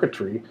the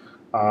circuitry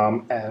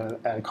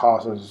and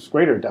causes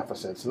greater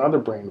deficits in other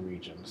brain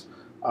regions.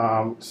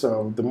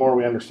 So the more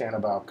we understand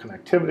about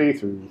connectivity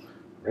through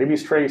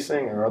rabies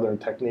tracing or other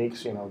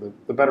techniques,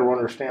 the better we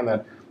understand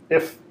that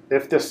if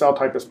this cell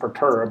type is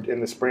perturbed in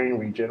this brain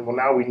region, well,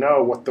 now we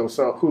know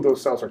who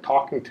those cells are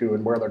talking to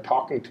and where they're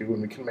talking to,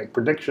 and we can make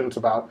predictions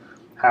about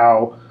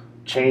how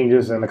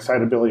changes in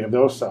excitability of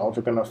those cells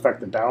are going to affect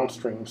the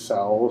downstream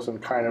cells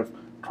and kind of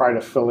try to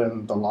fill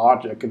in the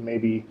logic. And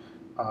maybe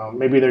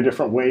there are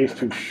different ways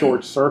to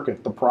short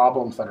circuit the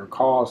problems that are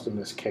caused in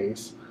this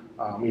case,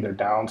 either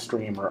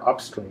downstream or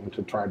upstream,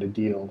 to try to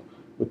deal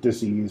with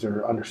disease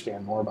or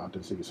understand more about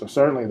disease. So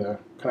certainly the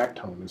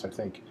connectome is, I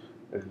think,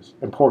 is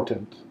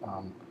important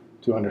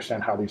to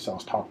understand how these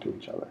cells talk to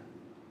each other.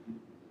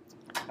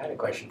 I had a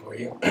question for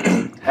you.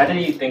 How do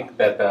you think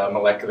that the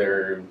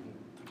molecular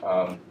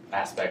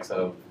aspects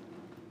of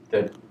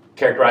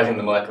characterizing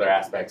the molecular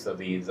aspects of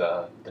these,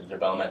 the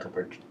developmental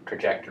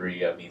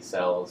trajectory of these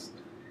cells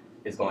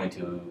is going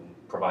to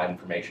provide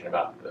information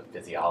about the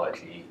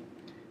physiology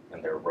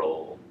and their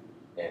role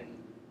in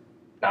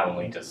not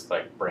only just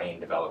like brain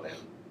development,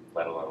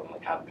 let alone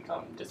like how to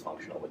become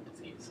dysfunctional with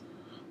disease?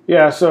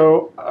 Yeah,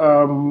 so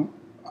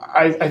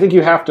I think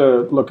you have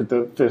to look at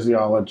the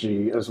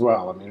physiology as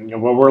well. I mean,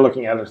 what we're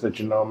looking at is the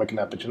genomic and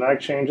epigenetic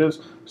changes.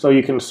 So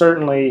you can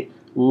certainly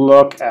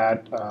look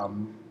at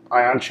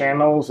ion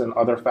channels and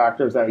other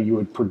factors that you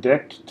would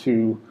predict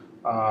to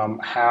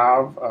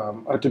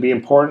to be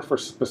important for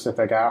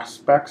specific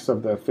aspects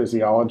of the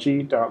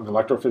physiology, the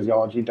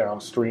electrophysiology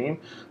downstream.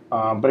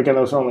 But again,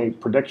 those are only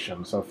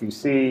predictions. So if you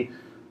see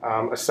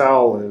a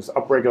cell is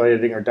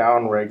upregulating or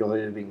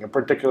downregulating a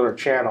particular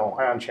channel,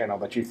 ion channel,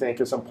 that you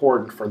think is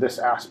important for this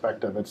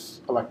aspect of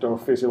its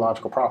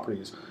electrophysiological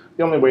properties,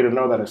 the only way to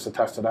know that is to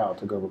test it out,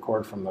 to go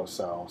record from those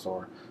cells,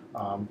 or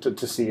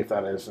to see if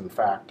that is in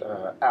fact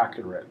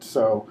accurate.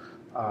 So,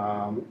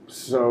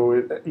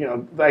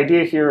 the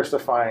idea here is to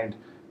find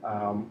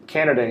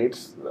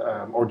candidates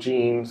or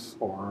genes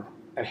or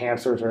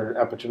enhancers or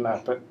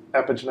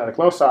epigenetic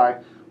loci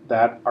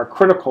that are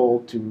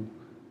critical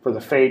for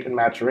the fate and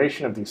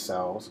maturation of these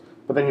cells,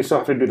 but then you still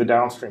have to do the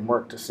downstream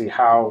work to see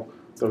how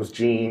those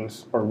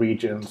genes or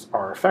regions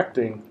are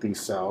affecting these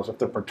cells. If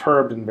they're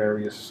perturbed in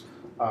various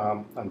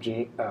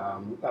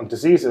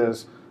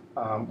diseases,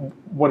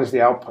 what is the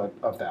output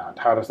of that?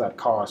 How does that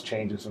cause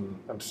changes in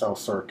cell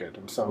circuit?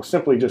 And so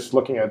simply just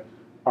looking at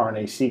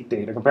RNA-seq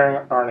data,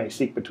 comparing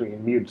RNA-seq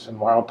between mutants and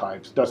wild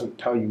types doesn't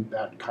tell you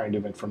that kind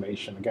of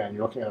information. Again,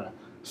 you're looking at a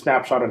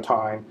snapshot in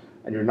time,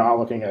 and you're not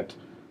looking at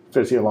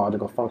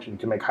physiological function. You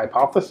can make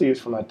hypotheses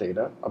from that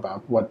data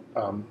about what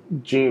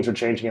genes are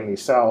changing in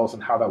these cells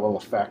and how that will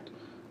affect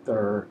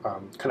their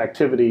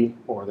connectivity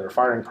or their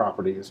firing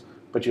properties,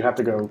 but you have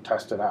to go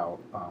test it out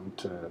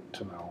to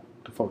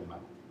fully know.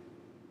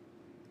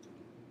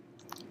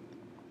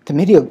 The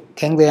medial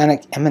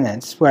ganglionic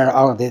eminence, where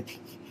all of the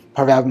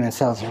parvalbumin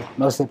cells, or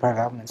most of the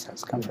parvalbumin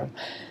cells, come from,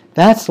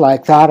 that's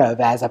like thought of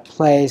as a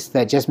place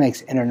that just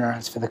makes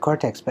interneurons for the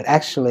cortex, but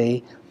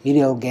actually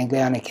medial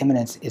ganglionic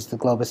eminence is the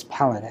globus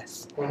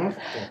pallidus. Mm-hmm.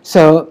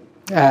 So,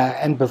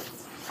 and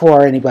before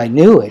before anybody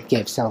knew it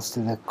gave cells to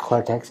the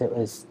cortex, it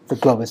was the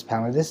globus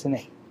pallidus, and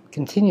it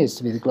continues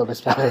to be the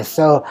globus pallidus.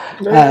 So,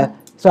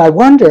 so I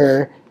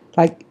wonder,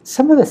 like,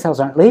 some of the cells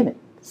aren't leaving.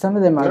 Some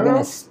of them are going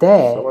to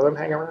stay. Some of them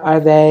hang around.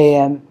 Are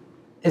they?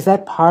 Is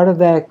that part of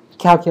the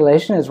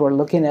calculation as we're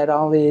looking at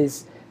all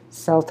these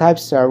cell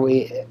types? Are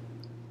we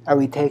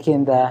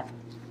taking the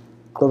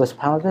globus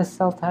pallidus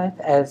cell type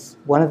as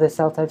one of the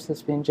cell types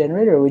that's being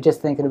generated, or are we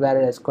just thinking about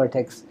it as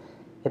cortex,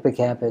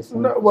 hippocampus,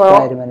 and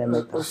striatum and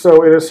amygdala?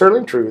 So it is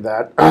certainly true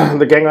that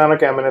the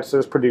ganglionic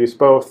eminences produce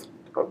both,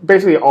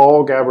 basically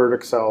all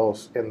GABAergic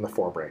cells in the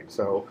forebrain.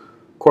 So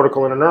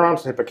cortical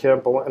interneurons and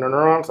hippocampal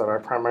interneurons that I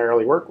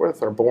primarily work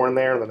with are born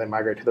there, and then they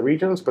migrate to the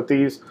regions. But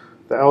these,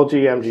 the LG,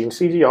 MG, and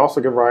CG,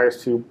 also give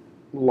rise to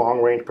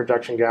long-range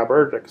projection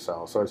GABAergic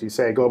cells. So as you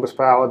say, globus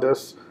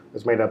pallidus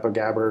is made up of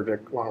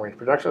GABAergic long-range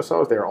projection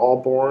cells. They are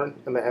all born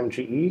in the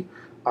MGE.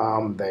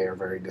 They are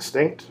very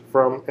distinct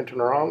from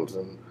interneurons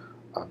in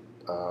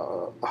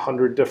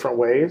 100 different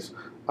ways.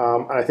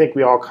 And I think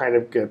we all kind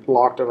of get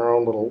locked in our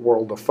own little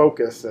world of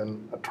focus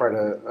and try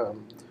to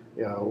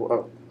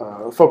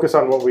focus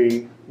on what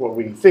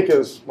we think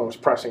is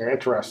most pressing or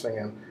interesting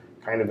and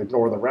kind of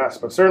ignore the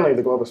rest. But certainly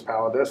the globus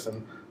pallidus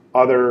and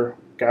other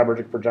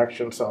GABAergic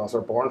projection cells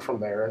are born from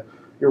there. And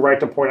you're right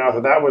to point out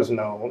that that was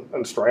known,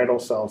 and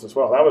striatal cells as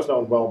well. That was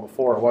known well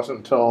before. It wasn't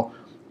until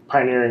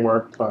pioneering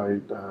work by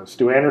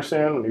Stu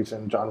Anderson when he was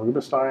in John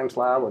Rubinstein's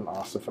lab, and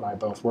Asif and I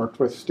both worked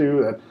with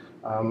Stu, that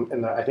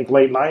in the, I think,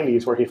 late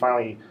 90s, where he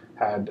finally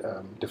had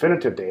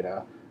definitive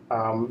data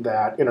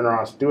that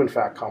interneurons do in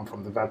fact come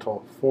from the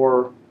ventral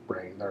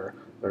forebrain.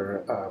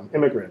 They're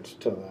immigrants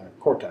to the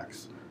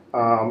cortex.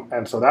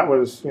 And so that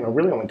was,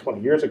 really only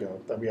 20 years ago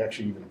that we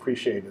actually even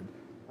appreciated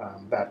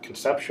that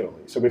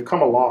conceptually. So we've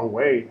come a long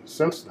way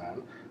since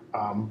then.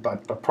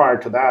 But prior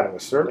to that, it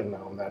was certainly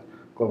known that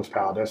globus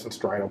pallidus and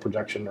striatal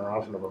projection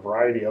neurons and a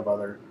variety of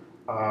other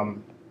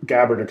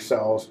GABAergic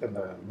cells in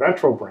the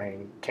ventral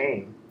brain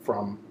came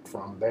from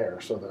there.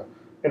 So the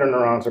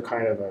interneurons are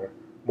kind of a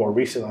more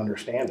recent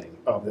understanding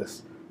of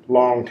this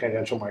long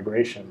tangential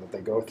migration that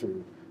they go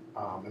through,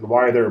 and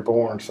why they're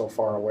born so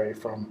far away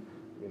from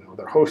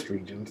their host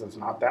regions is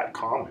not that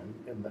common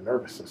in the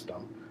nervous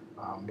system,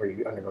 where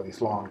you undergo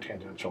these long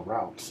tangential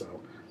routes.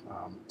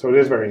 So it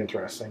is very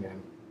interesting.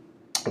 And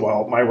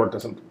while my work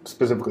doesn't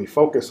specifically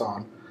focus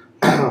on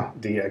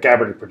the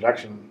GABAergic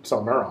projection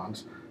cell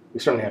neurons, we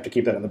certainly have to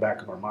keep that in the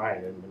back of our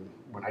mind. And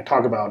when I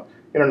talk about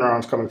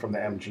interneurons coming from the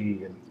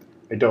MG, and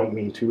I don't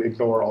mean to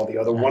ignore all the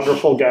other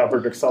wonderful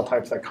GABAergic cell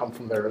types that come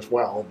from there as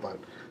well. But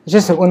it's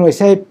just that when we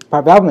say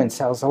parvalbumin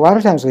cells, a lot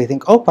of times we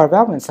think, oh,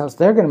 parvalbumin cells,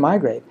 they're going to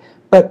migrate.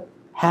 But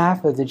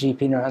half of the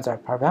GP neurons are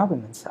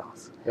parvalbumin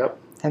cells. Yep.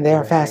 And they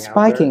are fast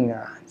spiking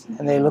neurons.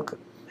 And they look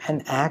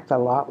and act a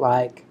lot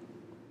like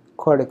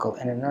cortical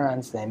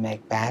interneurons. They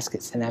make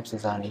basket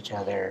synapses on each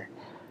other.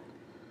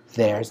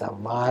 There's a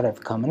lot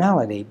of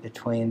commonality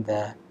between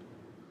the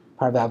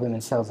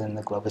parvalbumin cells in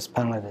the globus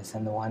pallidus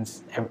and the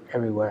ones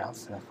everywhere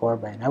else in the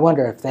forebrain. I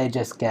wonder if they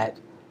just get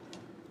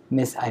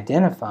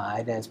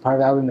misidentified as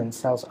parvalbumin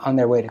cells on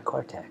their way to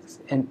cortex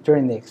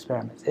during the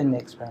experiments, in the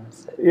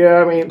experiments. Yeah,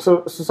 I mean,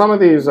 so some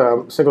of these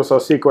single-cell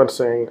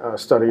sequencing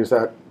studies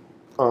that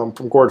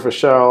from Gord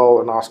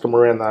Fischel and Oscar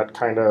Marin that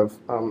kind of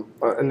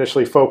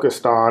initially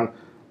focused on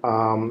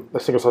the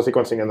single-cell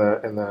sequencing in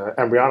the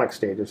embryonic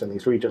stages in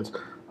these regions.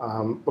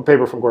 A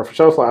paper from Gord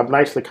Fischel's lab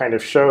nicely kind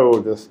of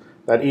showed this,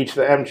 that each,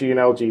 the MG and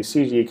LG,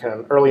 CG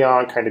can early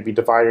on kind of be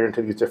divided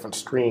into these different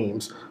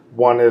streams.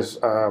 One is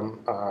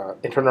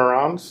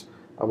interneurons,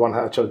 one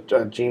that shows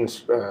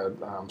genes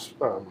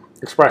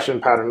expression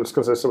patterns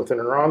consistent with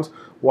interneurons,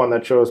 one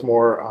that shows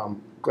more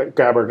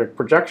GABAergic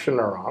projection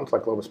neurons,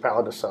 like globus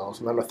pallidus cells,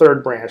 and then a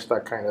third branch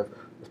that kind of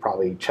is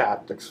probably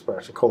CHAP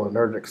expression,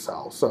 cholinergic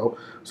cells. So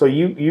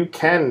you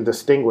can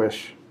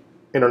distinguish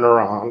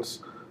interneurons,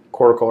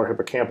 cortical or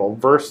hippocampal,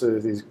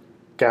 versus these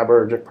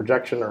GABAergic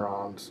projection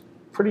neurons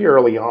pretty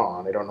early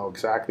on. I don't know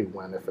exactly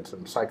when, if it's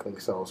in cycling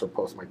cells or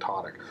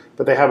postmitotic,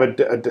 but they have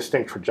a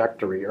distinct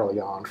trajectory early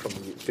on from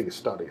these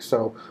studies.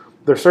 So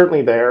they're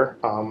certainly there,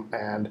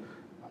 and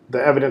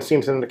the evidence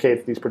seems to indicate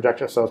that these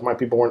projection cells might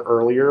be born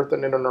earlier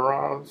than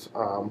interneurons.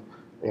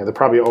 They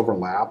probably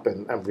overlap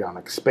in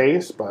embryonic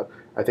space, but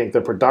I think the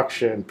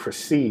production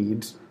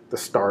precedes the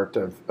start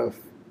of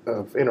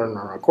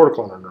interneuron,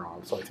 cortical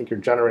interneurons. So I think you're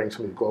generating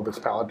some of these globus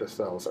pallidus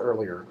cells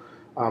earlier.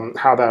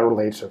 How that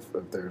relates, if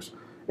there's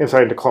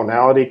insight into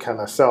clonality, can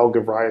a cell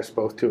give rise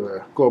both to a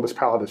globus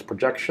pallidus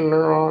projection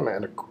neuron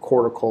and a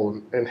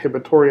cortical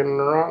inhibitory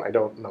neuron? I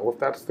don't know if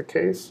that's the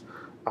case.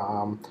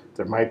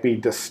 There might be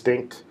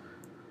distinct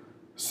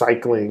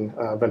cycling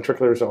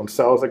ventricular zone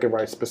cells that give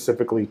rise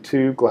specifically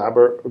to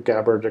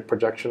GABAergic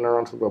projection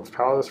neurons, globus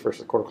pallidus,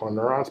 versus cortical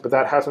neurons, but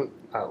that hasn't,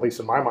 at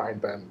least in my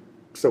mind, been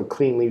so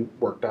cleanly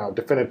worked out,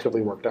 definitively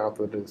worked out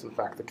that it is in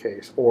fact the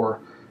case, or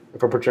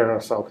if a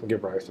progenitor cell can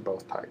give rise to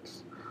both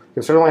types. You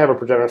can certainly have a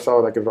progenitor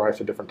cell that gives rise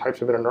to different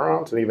types of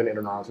interneurons, and even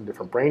interneurons in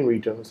different brain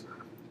regions,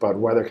 but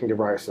whether it can give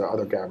rise to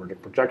other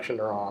GABAergic projection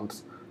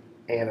neurons,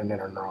 and an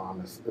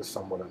interneuron is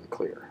somewhat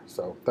unclear.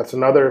 So that's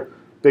another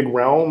big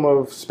realm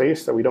of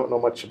space that we don't know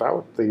much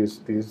about.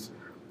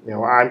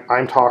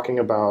 I'm talking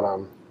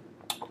about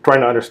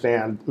trying to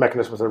understand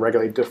mechanisms that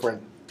regulate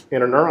different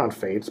interneuron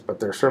fates, but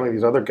there's certainly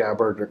these other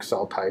GABAergic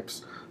cell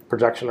types,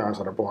 projection neurons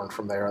that are born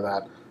from there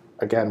that,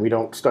 again, we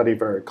don't study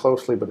very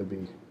closely, but it'd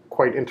be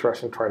quite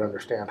interesting to try to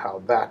understand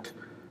how that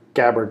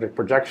GABAergic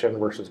projection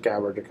versus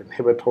GABAergic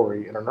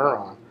inhibitory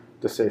interneuron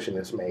decision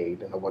is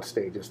made, and at what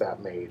stage is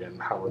that made,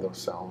 and how are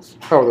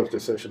those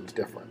decisions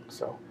different?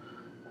 So,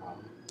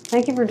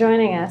 Thank you for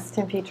joining us,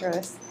 Tim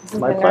Petros. This has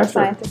My been pleasure.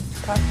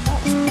 Neuroscientists Talk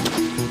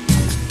Shop.